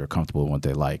things that they're comfortable with, what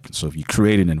they like. So if you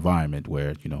create an environment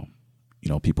where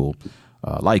people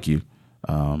like you,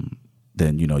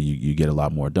 then you get a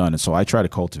lot more done. And so I try to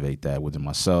cultivate that within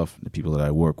myself, the people that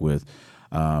I work with,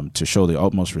 to show the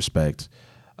utmost respect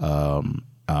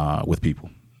with people.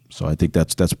 So I think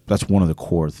that's one of the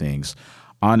core things.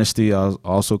 Honesty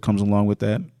also comes along with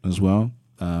that as well,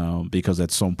 because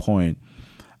at some point,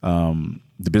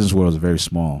 the business world is a very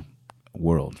small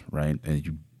world, right? And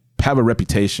you have a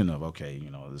reputation of, okay,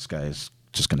 this guy is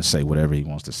just going to say whatever he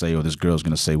wants to say, or this girl's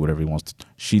going to say whatever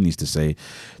she needs to say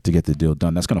to get the deal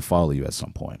done. That's going to follow you at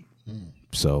some point.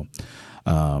 So,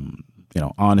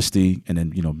 honesty, and then,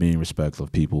 being respectful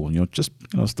of people, and,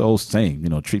 it's the old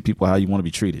saying, treat people how you want to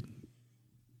be treated,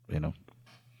 No,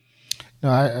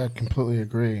 I completely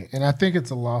agree. And I think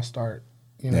it's a lost art,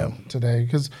 today,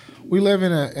 because we live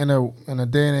in a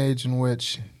day and age in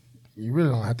which you really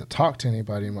don't have to talk to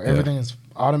anybody anymore. Everything is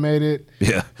automated.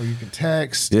 Yeah. Or you can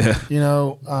text. Yeah.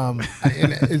 And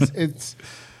it's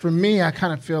for me, I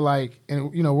kind of feel like,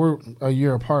 and we're a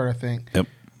year apart, I think. Yep.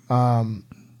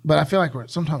 But I feel like we're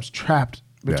sometimes trapped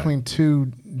between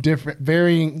two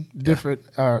varying different.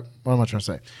 What am I trying to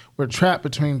say? We're trapped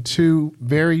between two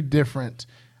very different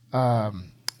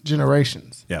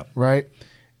generations. Yeah. Right.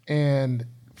 And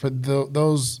for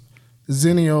those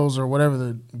Zennials or whatever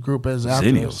the group is after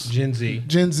Zennials.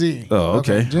 Gen Z. Oh,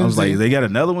 okay. I was like, they got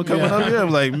another one coming up here?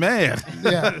 I'm like, man.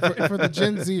 For the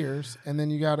Gen Zers. And then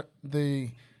you got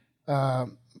the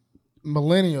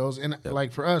millennials. And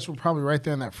like for us, we're probably right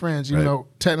there in that fringe, even though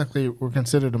technically we're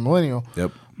considered a millennial.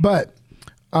 Yep. But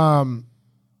the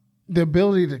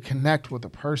ability to connect with a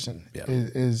person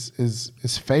is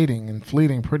fading and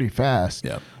fleeting pretty fast.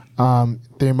 Yep. The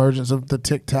emergence of the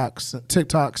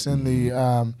TikToks and the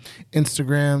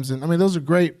Instagrams, and I mean those are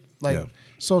great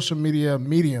social media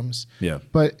mediums. Yeah.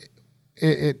 But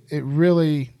it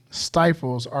really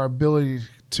stifles our ability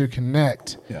to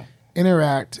connect,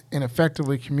 interact, and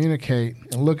effectively communicate,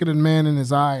 and look at a man in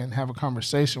his eye and have a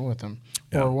conversation with him,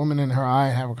 or a woman in her eye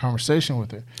and have a conversation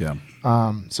with her. Yeah.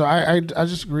 So I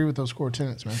just agree with those core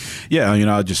tenets, man. Yeah.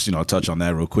 I'll just touch on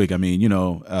that real quick. I mean,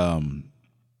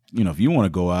 if you want to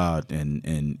go out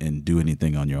and do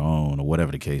anything on your own or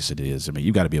whatever the case it is, I mean,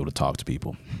 you got to be able to talk to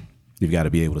people. You've got to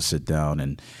be able to sit down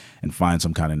and find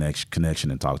some kind of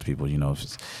connection and talk to people. You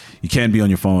can't be on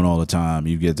your phone all the time.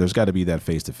 There's got to be that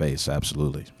face to face.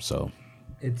 Absolutely. So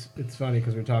it's funny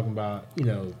because we're talking about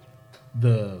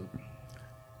the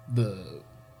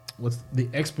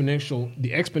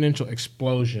exponential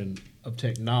explosion of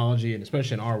technology, and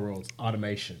especially in our world,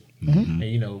 automation. Mm-hmm.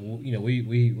 And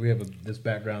we have this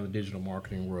background in the digital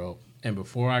marketing world. And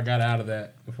before I got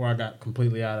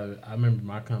completely out of it, I remember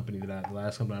my company the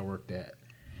last company I worked at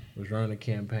was running a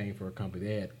campaign for a company.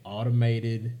 They had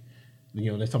automated.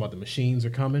 Let's talk about the machines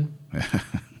are coming.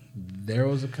 There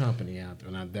was a company out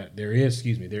there, there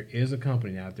is a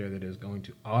company out there that is going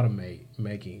to automate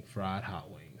making fried hot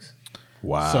wings.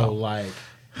 Wow! So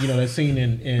that scene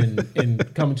in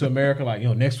Coming to America,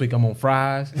 next week I'm on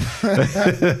fries.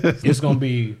 It's gonna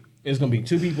be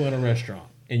two people in a restaurant,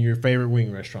 in your favorite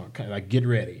wing restaurant. Like, get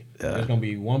ready. Yeah. There's going to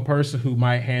be one person who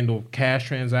might handle cash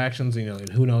transactions, and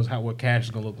who knows what cash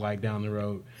is going to look like down the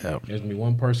road. Yep. There's going to be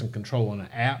one person controlling an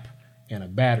app and a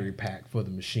battery pack for the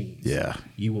machines. Yeah.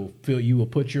 You will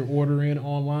put your order in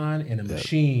online, and the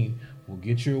machine will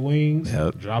get your wings,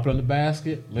 drop it in the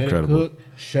basket, let it cook,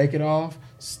 shake it off.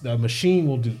 The machine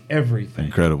will do everything.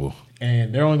 Incredible.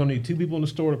 And they're only going to need 2 people in the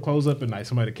store to close up at night.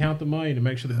 Somebody to count the money to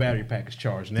make sure the battery pack is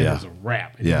charged. And that is a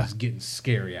wrap. It's getting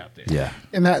scary out there. Yeah.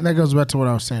 And that goes back to what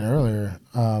I was saying earlier.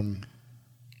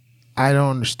 I don't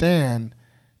understand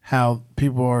how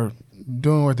people are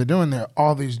doing what they're doing there.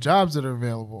 All these jobs that are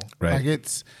available. Right. Like,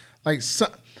 it's like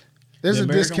there's a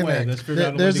disconnect. Let's figure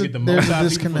out a way to get the most out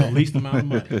of people for the least amount of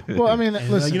money. Well, I mean,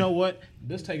 listen. You know what?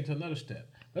 Let's take it to another step.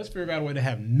 Let's figure out a way to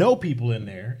have no people in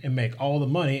there and make all the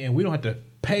money, and we don't have to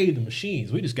pay the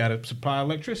machines. We just got to supply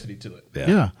electricity to it.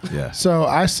 Yeah. So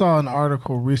I saw an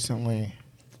article recently.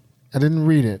 I didn't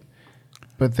read it,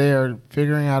 but they are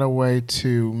figuring out a way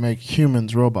to make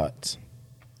humans robots.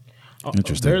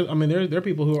 Interesting. There are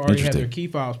people who already have their key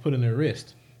fobs put in their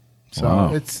wrist. So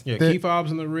it's key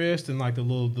fobs in the wrist and like the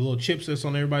little chips that's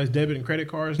on everybody's debit and credit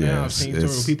cards now. I've seen where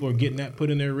people are getting that put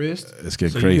in their wrist. It's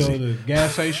getting crazy. You go to the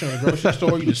gas station or the grocery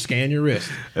store, you just scan your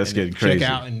wrist. That's getting crazy. Check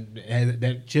out and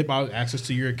that chip out access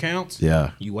to your accounts.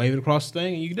 Yeah. You wave it across the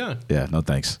thing and you're done. Yeah. No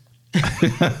thanks. It's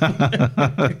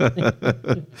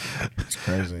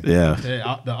crazy. Yeah.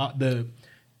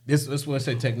 That's what I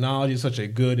say. Technology is such a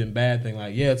good and bad thing.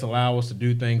 Like, it's allowed us to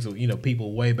do things that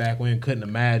people way back when couldn't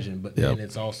imagine. But then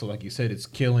it's also, like you said, it's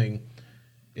killing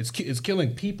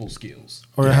people skills.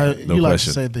 Or how you like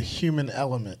to say, the human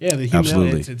element. Yeah, the human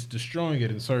element. It's destroying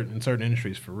it in certain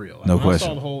industries for real. Like, no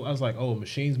question. I saw I was like, oh,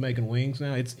 machines making wings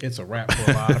now. It's a wrap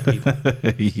for a lot of people.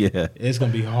 Yeah, it's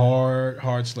gonna be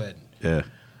hard sledding. Yeah.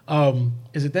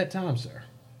 Is it that time, sir?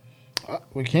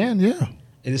 We can, yeah.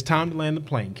 It is time to land the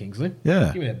plane, Kingsley.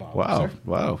 Yeah. Give me that bottle, wow. sir.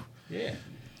 Wow. Yeah.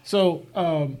 So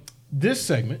this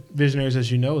segment, Visionaries, as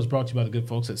you know, is brought to you by the good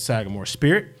folks at Sagamore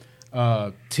Spirit.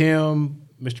 Tim,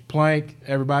 Mr. Plank,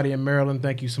 everybody in Maryland,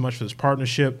 thank you so much for this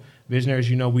partnership. Visionaries,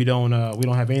 we don't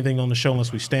have anything on the show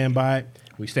unless we stand by it.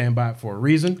 We stand by it for a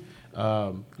reason.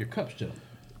 Your cups, gentlemen.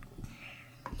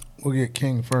 We'll get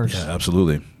King first. Yeah,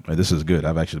 absolutely. This is good.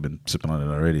 I've actually been sipping on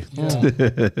it already.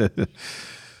 Yeah.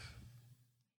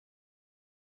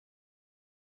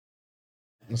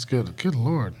 That's good. Good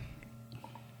Lord.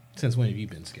 Since when have you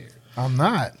been scared? I'm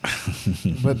not.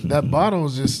 But that bottle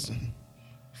is just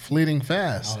fleeting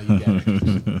fast. Oh, you got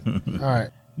it. All right.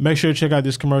 Make sure to check out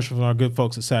this commercial from our good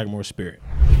folks at Sagamore Spirit.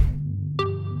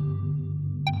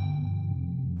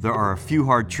 There are a few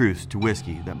hard truths to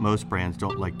whiskey that most brands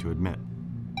don't like to admit.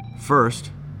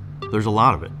 First, there's a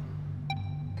lot of it.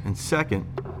 And second,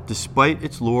 despite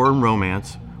its lore and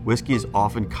romance, whiskey is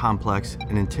often complex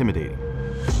and intimidating.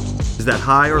 Is that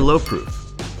high or low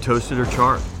proof? Toasted or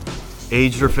charred?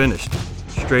 Aged or finished?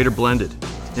 Straight or blended?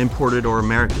 Imported or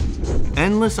American?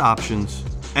 Endless options,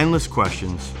 endless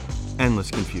questions,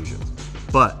 endless confusion.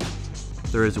 But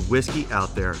there is a whiskey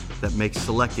out there that makes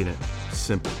selecting it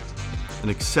simple. An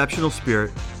exceptional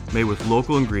spirit made with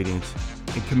local ingredients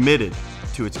and committed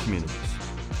to its communities.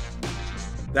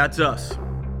 That's us.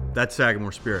 That's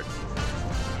Sagamore Spirit.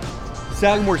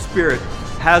 Sagamore Spirit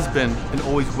has been and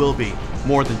always will be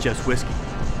more than just whiskey.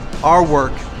 Our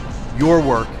work, your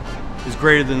work, is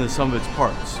greater than the sum of its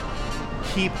parts.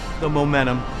 Keep the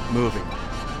momentum moving.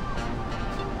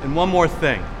 And one more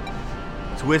thing,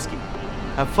 it's whiskey.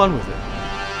 Have fun with it.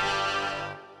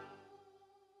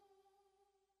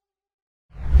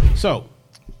 So,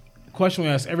 the question we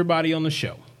ask everybody on the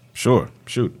show. Sure,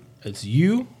 shoot. It's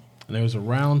you, and there's a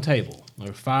round table. There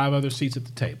are 5 other seats at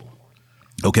the table.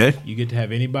 Okay. You get to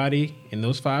have anybody in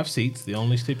those 5 seats. The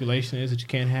only stipulation is that you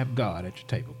can't have God at your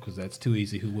table because that's too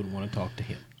easy. Who wouldn't want to talk to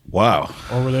him? Wow.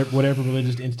 Or whatever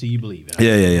religious entity you believe in.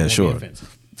 Yeah, sure.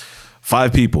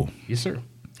 5 people. Yes, sir.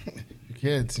 Your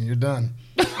kids, and you're done.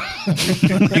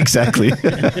 Exactly.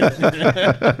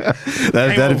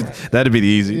 That'd be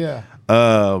easy. Yeah.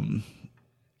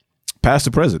 Past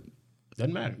or present?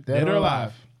 Doesn't matter. Dead or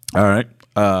alive. All right.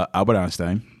 Albert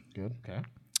Einstein. Good. Okay.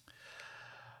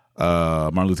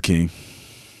 Martin Luther King.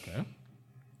 Okay.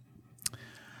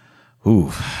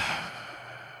 Ooh.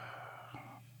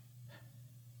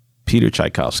 Peter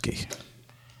Tchaikovsky.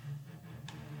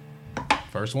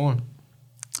 First one.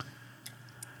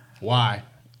 Why?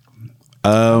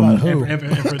 And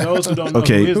for those who don't know,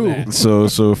 who is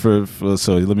that?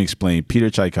 So let me explain. Peter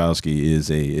Tchaikovsky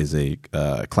is a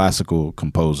classical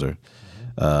composer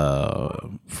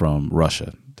from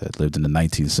Russia. that lived in the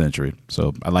 19th century.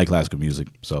 So I like classical music.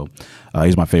 So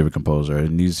he's my favorite composer,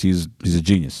 and he's a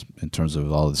genius in terms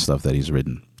of all the stuff that he's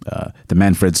written. The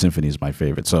Manfred Symphony is my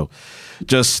favorite. So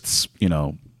just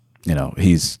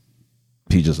he's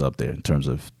just up there in terms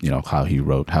of how he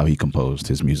wrote, how he composed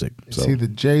his music. So. Is he the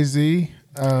Jay-Z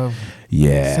of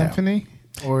symphony?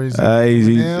 Or is he's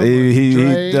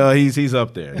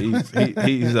up there.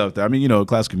 He's up there. I mean,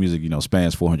 classical music,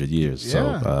 spans 400 years.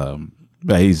 Yeah. So,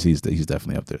 but he's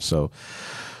definitely up there. So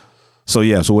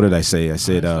yeah. So what did I say? I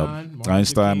said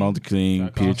Einstein, Martin Luther King,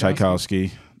 Peter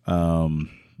Tchaikovsky.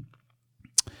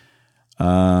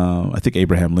 I think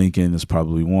Abraham Lincoln is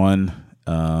probably one,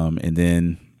 and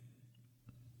then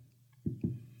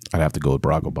I'd have to go with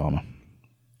Barack Obama.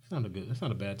 That's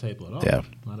not a bad table at all. Yeah.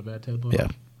 Not a bad table at all.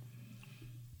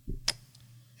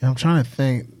 Yeah, I'm trying to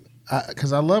think,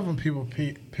 because I love when people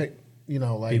pick,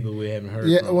 people we haven't heard.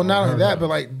 Yeah, well, not only that, but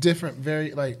like different,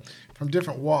 from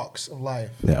different walks of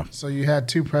life. Yeah. So you had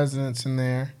 2 presidents in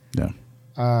there. Yeah.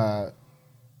 Yeah,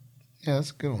 that's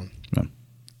a good one. Yeah.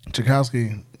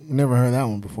 Tchaikovsky, never heard that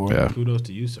one before. Yeah. Kudos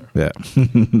to you, sir. Yeah.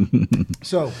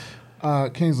 So,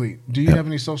 Kingsley, do you have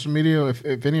any social media?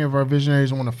 If any of our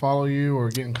visionaries want to follow you or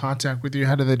get in contact with you,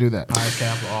 how do they do that? Pious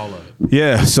Capital, all of it.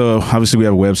 Yeah, so obviously we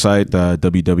have a website,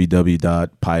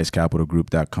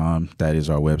 www.piouscapitalgroup.com. That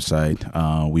is our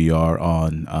website. We are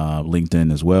on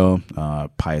LinkedIn as well,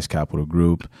 Pious Capital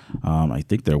Group. I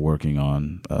think they're working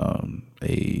on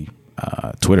a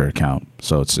Twitter account,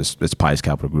 so it's Pious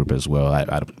Capital Group as well.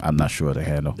 I'm not sure the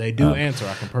handle. They do answer.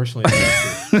 I can personally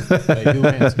answer. They do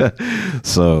answer.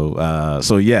 So I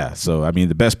mean,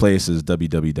 the best place is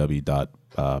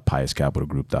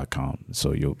www.piouscapitalgroup.com.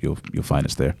 So you'll find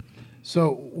us there.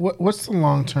 So what's the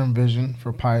long-term vision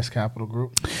for Pious Capital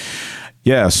Group?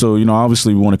 Yeah, so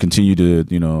obviously we want to continue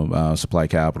to supply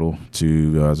capital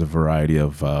to a variety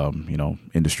of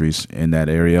industries in that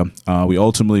area. We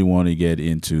ultimately want to get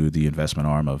into the investment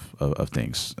arm of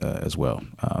things as well.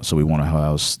 So we want to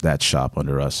house that shop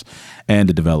under us and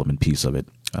the development piece of it.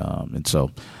 And so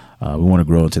we want to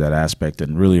grow into that aspect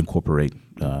and really incorporate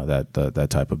that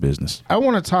type of business. I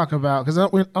want to talk about, because I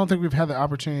don't think we've had the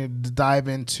opportunity to dive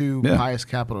into Pious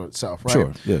Capital itself, right?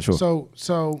 Sure. Yeah, sure.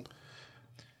 So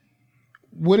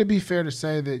would it be fair to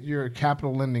say that you're a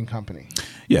capital lending company?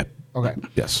 Yeah. Okay.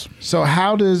 Yes. So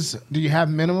do you have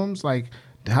minimums? Like,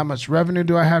 how much revenue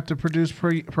do I have to produce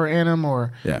per annum?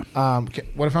 Or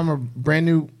what if I'm a brand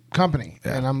new company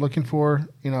and I'm looking for,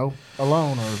 a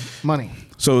loan or money?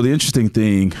 So the interesting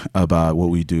thing about what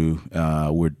we do,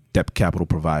 we're debt capital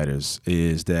providers,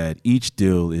 is that each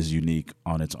deal is unique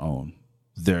on its own.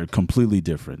 They're completely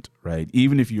different, right?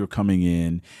 Even if you're coming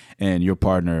in and your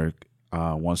partner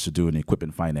wants to do an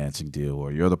equipment financing deal,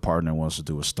 or your other partner wants to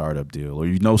do a startup deal,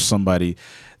 or somebody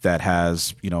that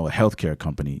has a healthcare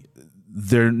company,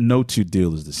 no 2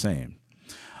 deal is the same.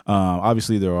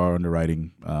 Obviously, there are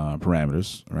underwriting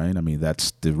parameters, right? I mean,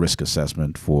 that's the risk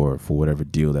assessment for whatever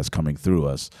deal that's coming through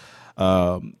us.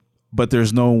 But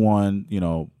there's no one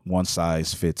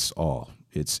size fits all.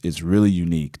 It's really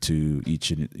unique to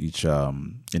each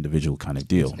individual kind of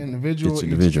deal. It's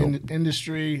individual. Each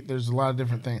industry. There's a lot of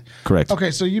different things. Correct.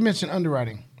 Okay, so you mentioned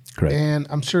underwriting. Correct. And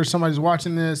I'm sure somebody's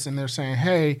watching this and they're saying,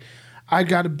 "Hey, I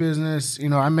got a business.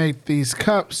 I make these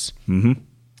cups, and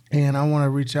I want to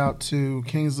reach out to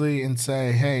Kingsley and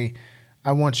say, hey,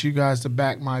 I want you guys to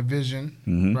back my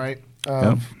vision, right?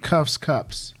 Of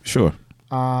Cups. Sure.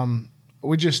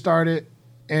 We just started."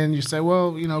 And you say,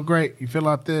 well, great. You fill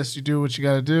out this, you do what you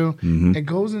got to do. It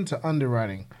goes into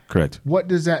underwriting. Correct. What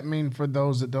does that mean for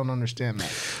those that don't understand that?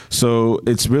 So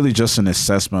it's really just an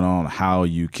assessment on how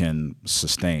you can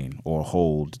sustain or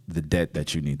hold the debt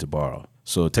that you need to borrow.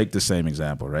 So take the same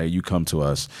example, right? You come to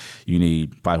us, you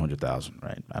need $500,000,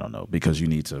 right? I don't know, because you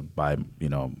need to buy,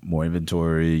 more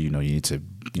inventory. You need to,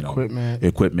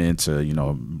 equipment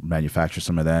to, manufacture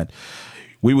some of that.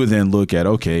 We would then look at,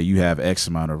 okay, you have X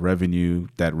amount of revenue.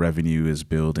 That revenue is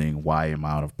building Y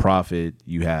amount of profit.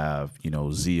 You have,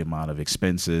 Z amount of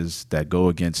expenses that go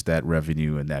against that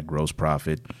revenue and that gross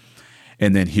profit.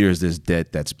 And then here's this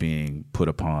debt that's being put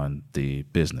upon the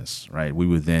business, right? We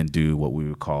would then do what we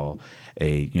would call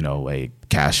a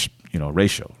cash,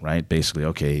 ratio, right? Basically,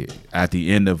 okay, at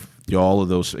the end of all of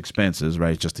those expenses,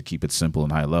 right, just to keep it simple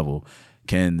and high level,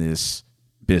 can this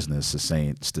business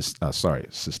sustain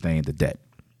the debt?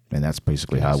 And that's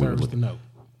basically how we would look.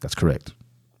 That's correct.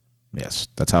 Yes,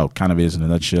 that's how it kind of is in a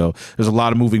nutshell. There's a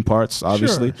lot of moving parts,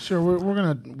 obviously. Sure. We're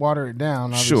going to water it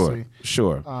down, obviously.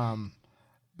 Sure.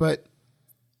 But,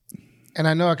 and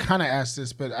I know I kind of asked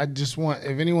this, but I just want,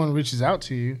 if anyone reaches out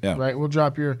to you, right, we'll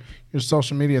drop your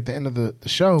social media at the end of the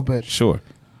show. But sure.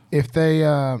 if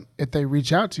they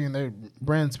reach out to you and they're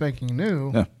brand spanking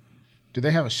new, do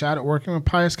they have a shot at working with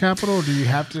Pius Capital? Or do you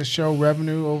have to show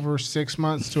revenue over 6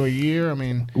 months to a year? I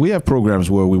mean, we have programs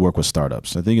where we work with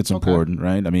startups. I think it's important,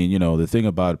 right? I mean, the thing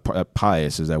about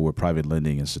Pius is that we're a private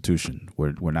lending institution.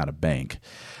 We're not a bank.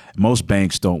 Most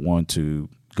banks don't want to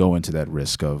go into that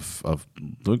risk of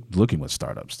looking with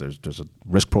startups. There's a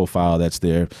risk profile that's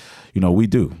there. We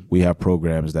do. We have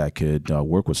programs that could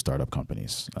work with startup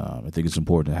companies. I think it's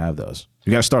important to have those.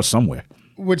 You got to start somewhere.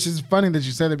 Which is funny that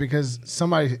you said it because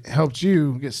somebody helped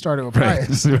you get started with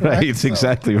Pius. Right. It's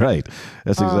exactly right.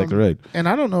 That's exactly right. And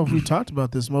I don't know if we talked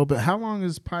about this, Mo, but how long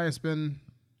has Pius been,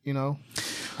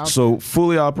 So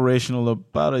fully operational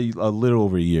about a little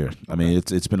over a year. I mean,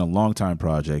 it's been a long time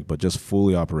project, but just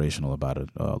fully operational about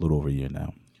a little over a year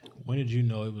now. When did you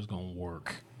know it was going to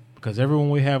work? Because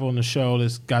everyone we have on the show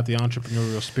that's got the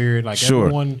entrepreneurial spirit, like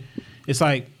everyone, it's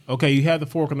like, okay, you have the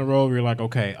fork in the road. You're like,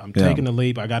 okay, I'm taking the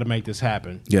leap. I got to make this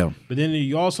happen. Yeah. But then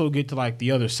you also get to like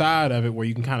the other side of it where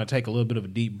you can kind of take a little bit of a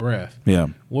deep breath. Yeah.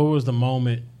 What was the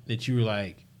moment that you were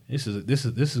like, this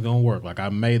is going to work? Like I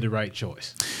made the right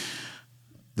choice.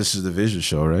 This is the Vision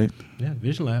Show, right? Yeah,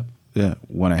 Vision Lab. Yeah,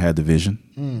 when I had the vision.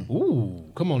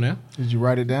 Ooh, come on now. Did you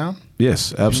write it down?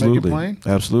 Yes, absolutely.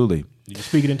 Absolutely. Did you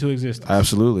speak it into existence?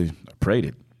 Absolutely. I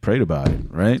prayed about it,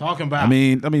 right? Talking about I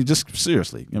mean, just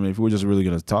seriously. I mean, if we're just really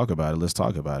going to talk about it, let's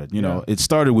talk about it. It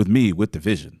started with me with the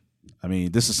vision. I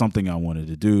mean, this is something I wanted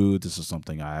to do. This is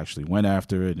something I actually went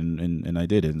after it, and I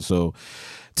did it. And so,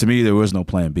 to me, there was no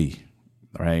plan B.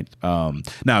 Right.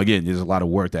 Now, again, there's a lot of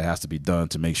work that has to be done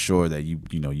to make sure that you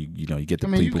get the people in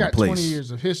place. You've got 20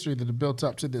 years of history that have built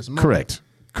up to this moment.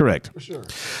 Correct. For sure.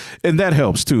 And that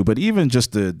helps too. But even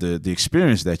just the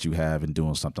experience that you have in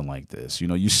doing something like this,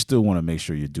 you still want to make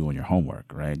sure you're doing your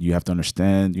homework, right? You have to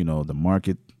understand, the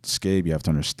market scape. You have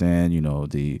to understand,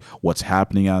 what's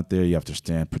happening out there. You have to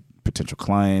understand potential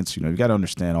clients. You got to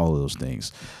understand all of those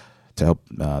things to help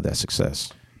that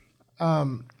success.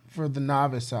 For the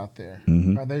novice out there,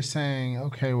 are they saying,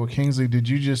 okay, well, Kingsley, did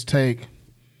you just take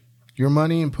your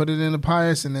money and put it into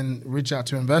Pius and then reach out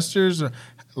to investors,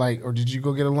 or did you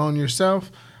go get a loan yourself?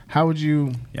 How would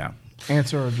you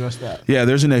answer or address that? Yeah,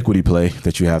 there's an equity play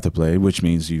that you have to play, which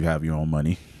means you have your own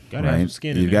money. Gotta have some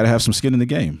skin in you got to have some skin in the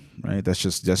game, right?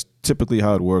 That's typically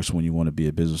how it works when you want to be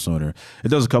a business owner. It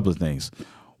does a couple of things.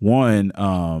 One,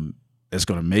 it's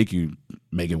going to make you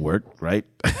make it work, right?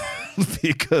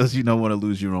 Because you don't want to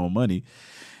lose your own money.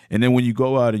 And then when you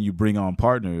go out and you bring on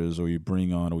partners, or you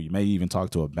may even talk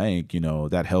to a bank,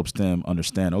 that helps them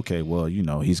understand, okay, well,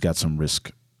 he's got some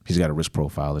risk. He's got a risk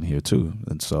profile in here too.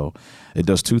 And so it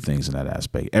does two things in that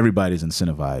aspect. Everybody's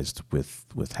incentivized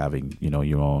with having,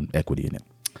 your own equity in it.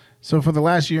 So for the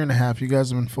last year and a half, you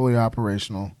guys have been fully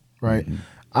operational, right? Mm-hmm.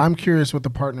 I'm curious with the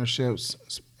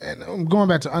partnerships, and I'm going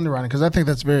back to underwriting because I think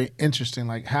that's very interesting.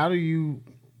 Like,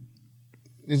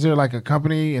 is there like a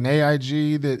company, an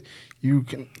AIG that you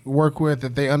can work with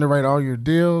that they underwrite all your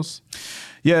deals?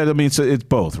 Yeah, I mean, so it's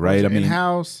both, right?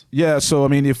 In-house? Yeah, so I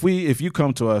mean, if you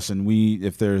come to us and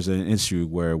if there's an issue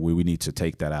where we need to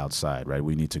take that outside, right?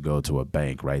 We need to go to a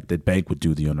bank, right? The bank would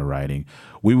do the underwriting.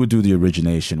 We would do the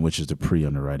origination, which is the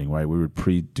pre-underwriting, right? We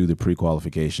would do the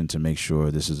pre-qualification to make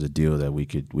sure this is a deal that we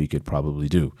could probably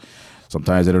do.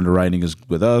 Sometimes that underwriting is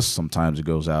with us. Sometimes it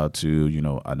goes out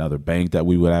to another bank that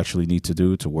we would actually need to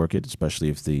do to work it, especially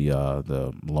if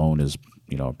the loan is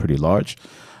pretty large.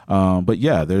 But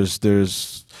yeah,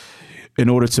 there's in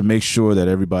order to make sure that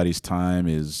everybody's time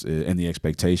is and the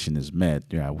expectation is met.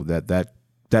 Yeah,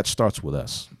 that starts with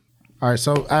us. All right,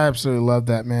 so I absolutely love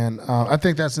that, man. I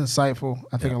think that's insightful.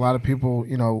 I think a lot of people,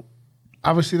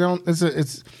 obviously don't.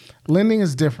 It's lending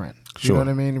is different. You know what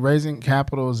I mean? Raising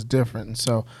capital is different. And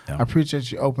so I appreciate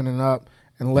you opening up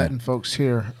and letting folks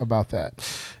hear about that.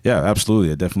 Yeah, absolutely.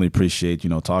 I definitely appreciate,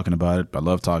 talking about it. I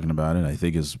love talking about it. I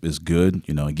think it's good.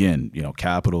 Again,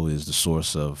 capital is the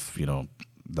source of,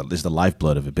 is the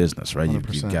lifeblood of a business, right?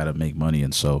 You've got to make money.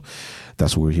 And so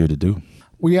that's what we're here to do.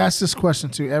 We ask this question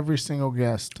to every single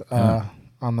guest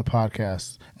on the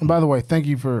podcast. And by the way, thank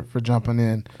you for jumping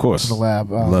in. Of course. To the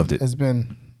lab. Loved it. It's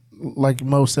been, like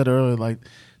Mo said earlier,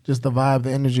 just the vibe,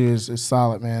 the energy is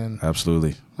solid, man. And,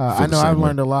 absolutely. I know I've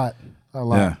learned a lot.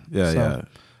 Yeah.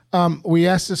 We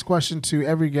ask this question to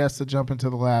every guest that jump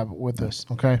into the lab with us,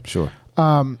 okay? Sure.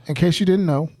 In case you didn't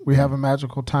know, we have a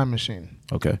magical time machine.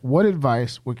 Okay. What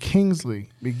advice would Kingsley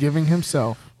be giving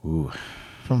himself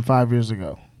from 5 years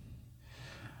ago?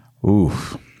 Ooh.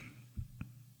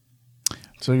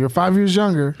 So you're 5 years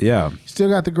younger. Yeah. Still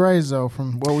got the grays though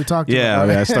from what we talked about.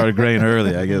 Yeah, I started graying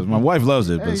early. I guess my wife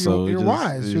loves it, but you're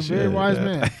wise. You're a very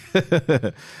wise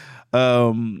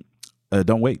man.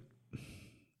 don't wait.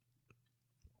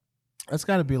 That's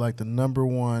got to be like the number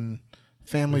one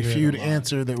Family Feud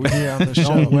answer that we hear on the show.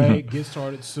 Don't wait, get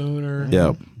started sooner.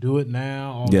 Yeah. Do it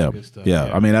now. All that good stuff.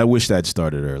 Yeah. I mean, I wish that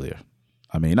started earlier.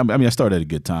 I mean, I started at a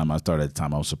good time. I started at the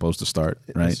time I was supposed to start,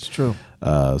 right? It's true.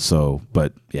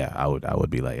 But yeah, I would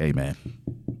be like, hey man,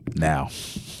 now.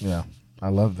 Yeah, I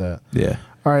love that. Yeah.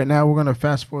 All right, now we're gonna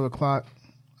fast forward the clock.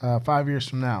 5 years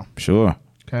from now. Sure.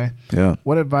 Okay. Yeah.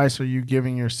 What advice are you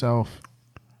giving yourself?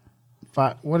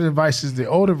 What advice is the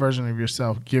older version of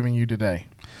yourself giving you today?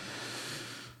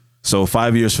 So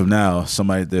 5 years from now,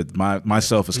 somebody that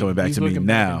myself is coming back to me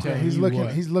now. He's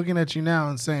looking at you now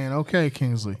and saying, "Okay,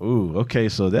 Kingsley." Ooh, okay.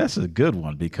 So that's a good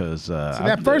one because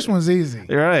that first one's easy.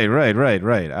 Right.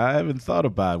 I haven't thought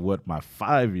about what my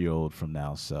 5-year-old from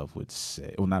now self would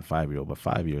say. Well, not 5-year-old, but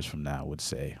 5 years from now would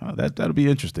say. Oh, that'll be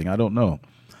interesting. I don't know.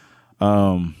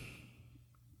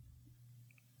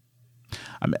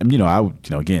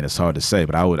 Again, it's hard to say,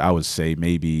 but I would say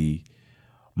maybe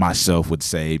myself would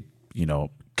say,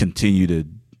 continue to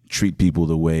treat people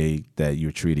the way that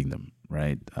you're treating them,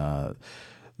 right?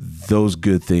 Those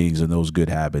good things and those good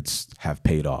habits have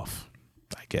paid off.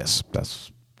 I guess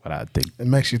that's what I think. It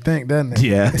makes you think, doesn't it?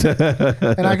 Yeah.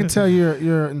 And I can tell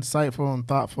you're insightful and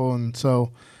thoughtful, and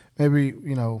so maybe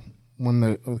when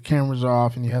the cameras are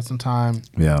off and you have some time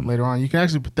later on, you can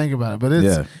actually think about it. But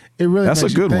it really that's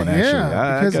makes a good you think. one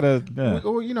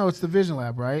actually. Well, it's the Vision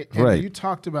Lab, right? And right. You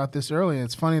talked about this earlier.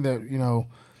 It's funny that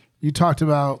you talked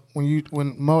about when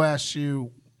Mo asked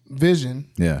you vision,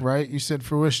 right? You said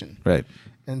fruition, right?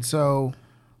 And so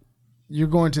you're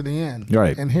going to the end,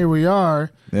 right? And here we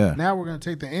are. Yeah. Now we're going to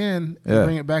take the end and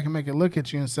bring it back and make it look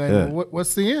at you and say, well,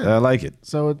 what's the end? I like it.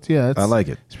 So I like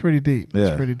it. It's pretty deep. Yeah.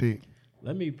 It's pretty deep.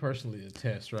 Let me personally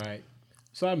attest, right?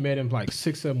 So I met him like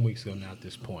 6-7 weeks ago now at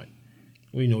this point.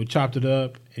 We chopped it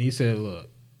up, and he said, look,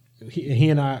 he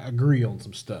and I agree on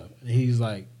some stuff. And he's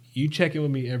like, you check in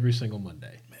with me every single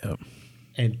Monday. Yep.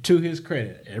 And to his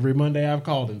credit, every Monday I've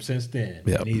called him since then,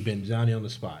 and he's been Johnny on the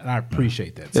spot. And I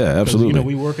appreciate that. Yeah, absolutely.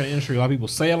 We work in the industry. A lot of people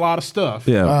say a lot of stuff,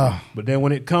 but then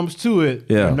when it comes to it,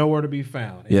 they're nowhere to be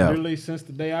found. And literally since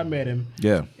the day I met him,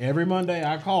 every Monday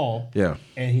I call,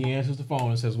 and he answers the phone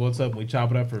and says, what's up? And we chop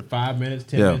it up for 5 minutes,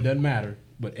 10 minutes, doesn't matter.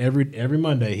 But every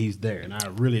Monday he's there, and I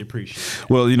really appreciate it.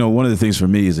 Well, one of the things for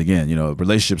me is, again,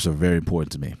 relationships are very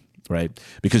important to me, right?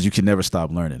 Because you can never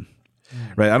stop learning.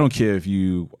 Right, I don't care if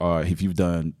you've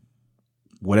done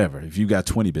whatever, if you got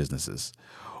 20 businesses,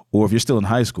 or if you're still in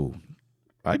high school.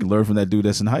 I can learn from that dude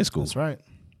that's in high school. That's right.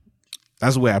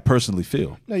 That's the way I personally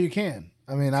feel. No, you can.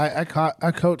 I mean, I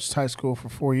coached high school for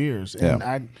 4 years,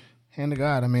 and hand to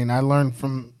God, I mean, I learned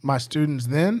from my students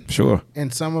then. Sure.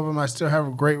 And some of them I still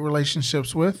have great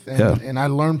relationships with, and I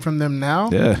learn from them now.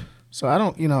 Yeah. So I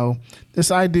don't,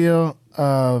 this idea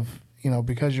of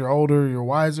because you're older, you're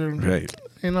wiser. Right.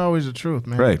 Ain't always the truth,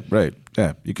 man. Right.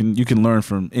 Yeah, you can learn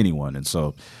from anyone, and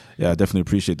so I definitely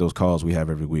appreciate those calls we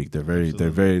have every week. They're very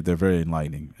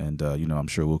enlightening, and I'm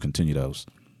sure we'll continue those.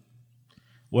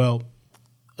 Well,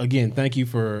 again, thank you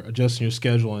for adjusting your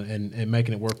schedule and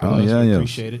making it work with us. We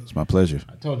appreciate it. It's my pleasure.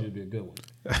 I told you it'd be a good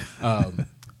one.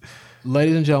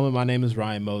 Ladies and gentlemen, my name is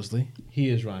Ryan Mosley. He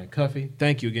is Ryan Cuffey.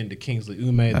 Thank you again to Kingsley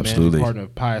Umeh, the managing partner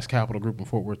of Pius Capital Group in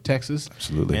Fort Worth, Texas.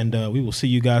 Absolutely. And we will see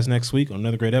you guys next week on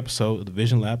another great episode of the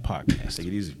Vision Lab Podcast. Take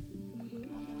it easy.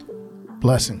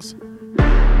 Blessings.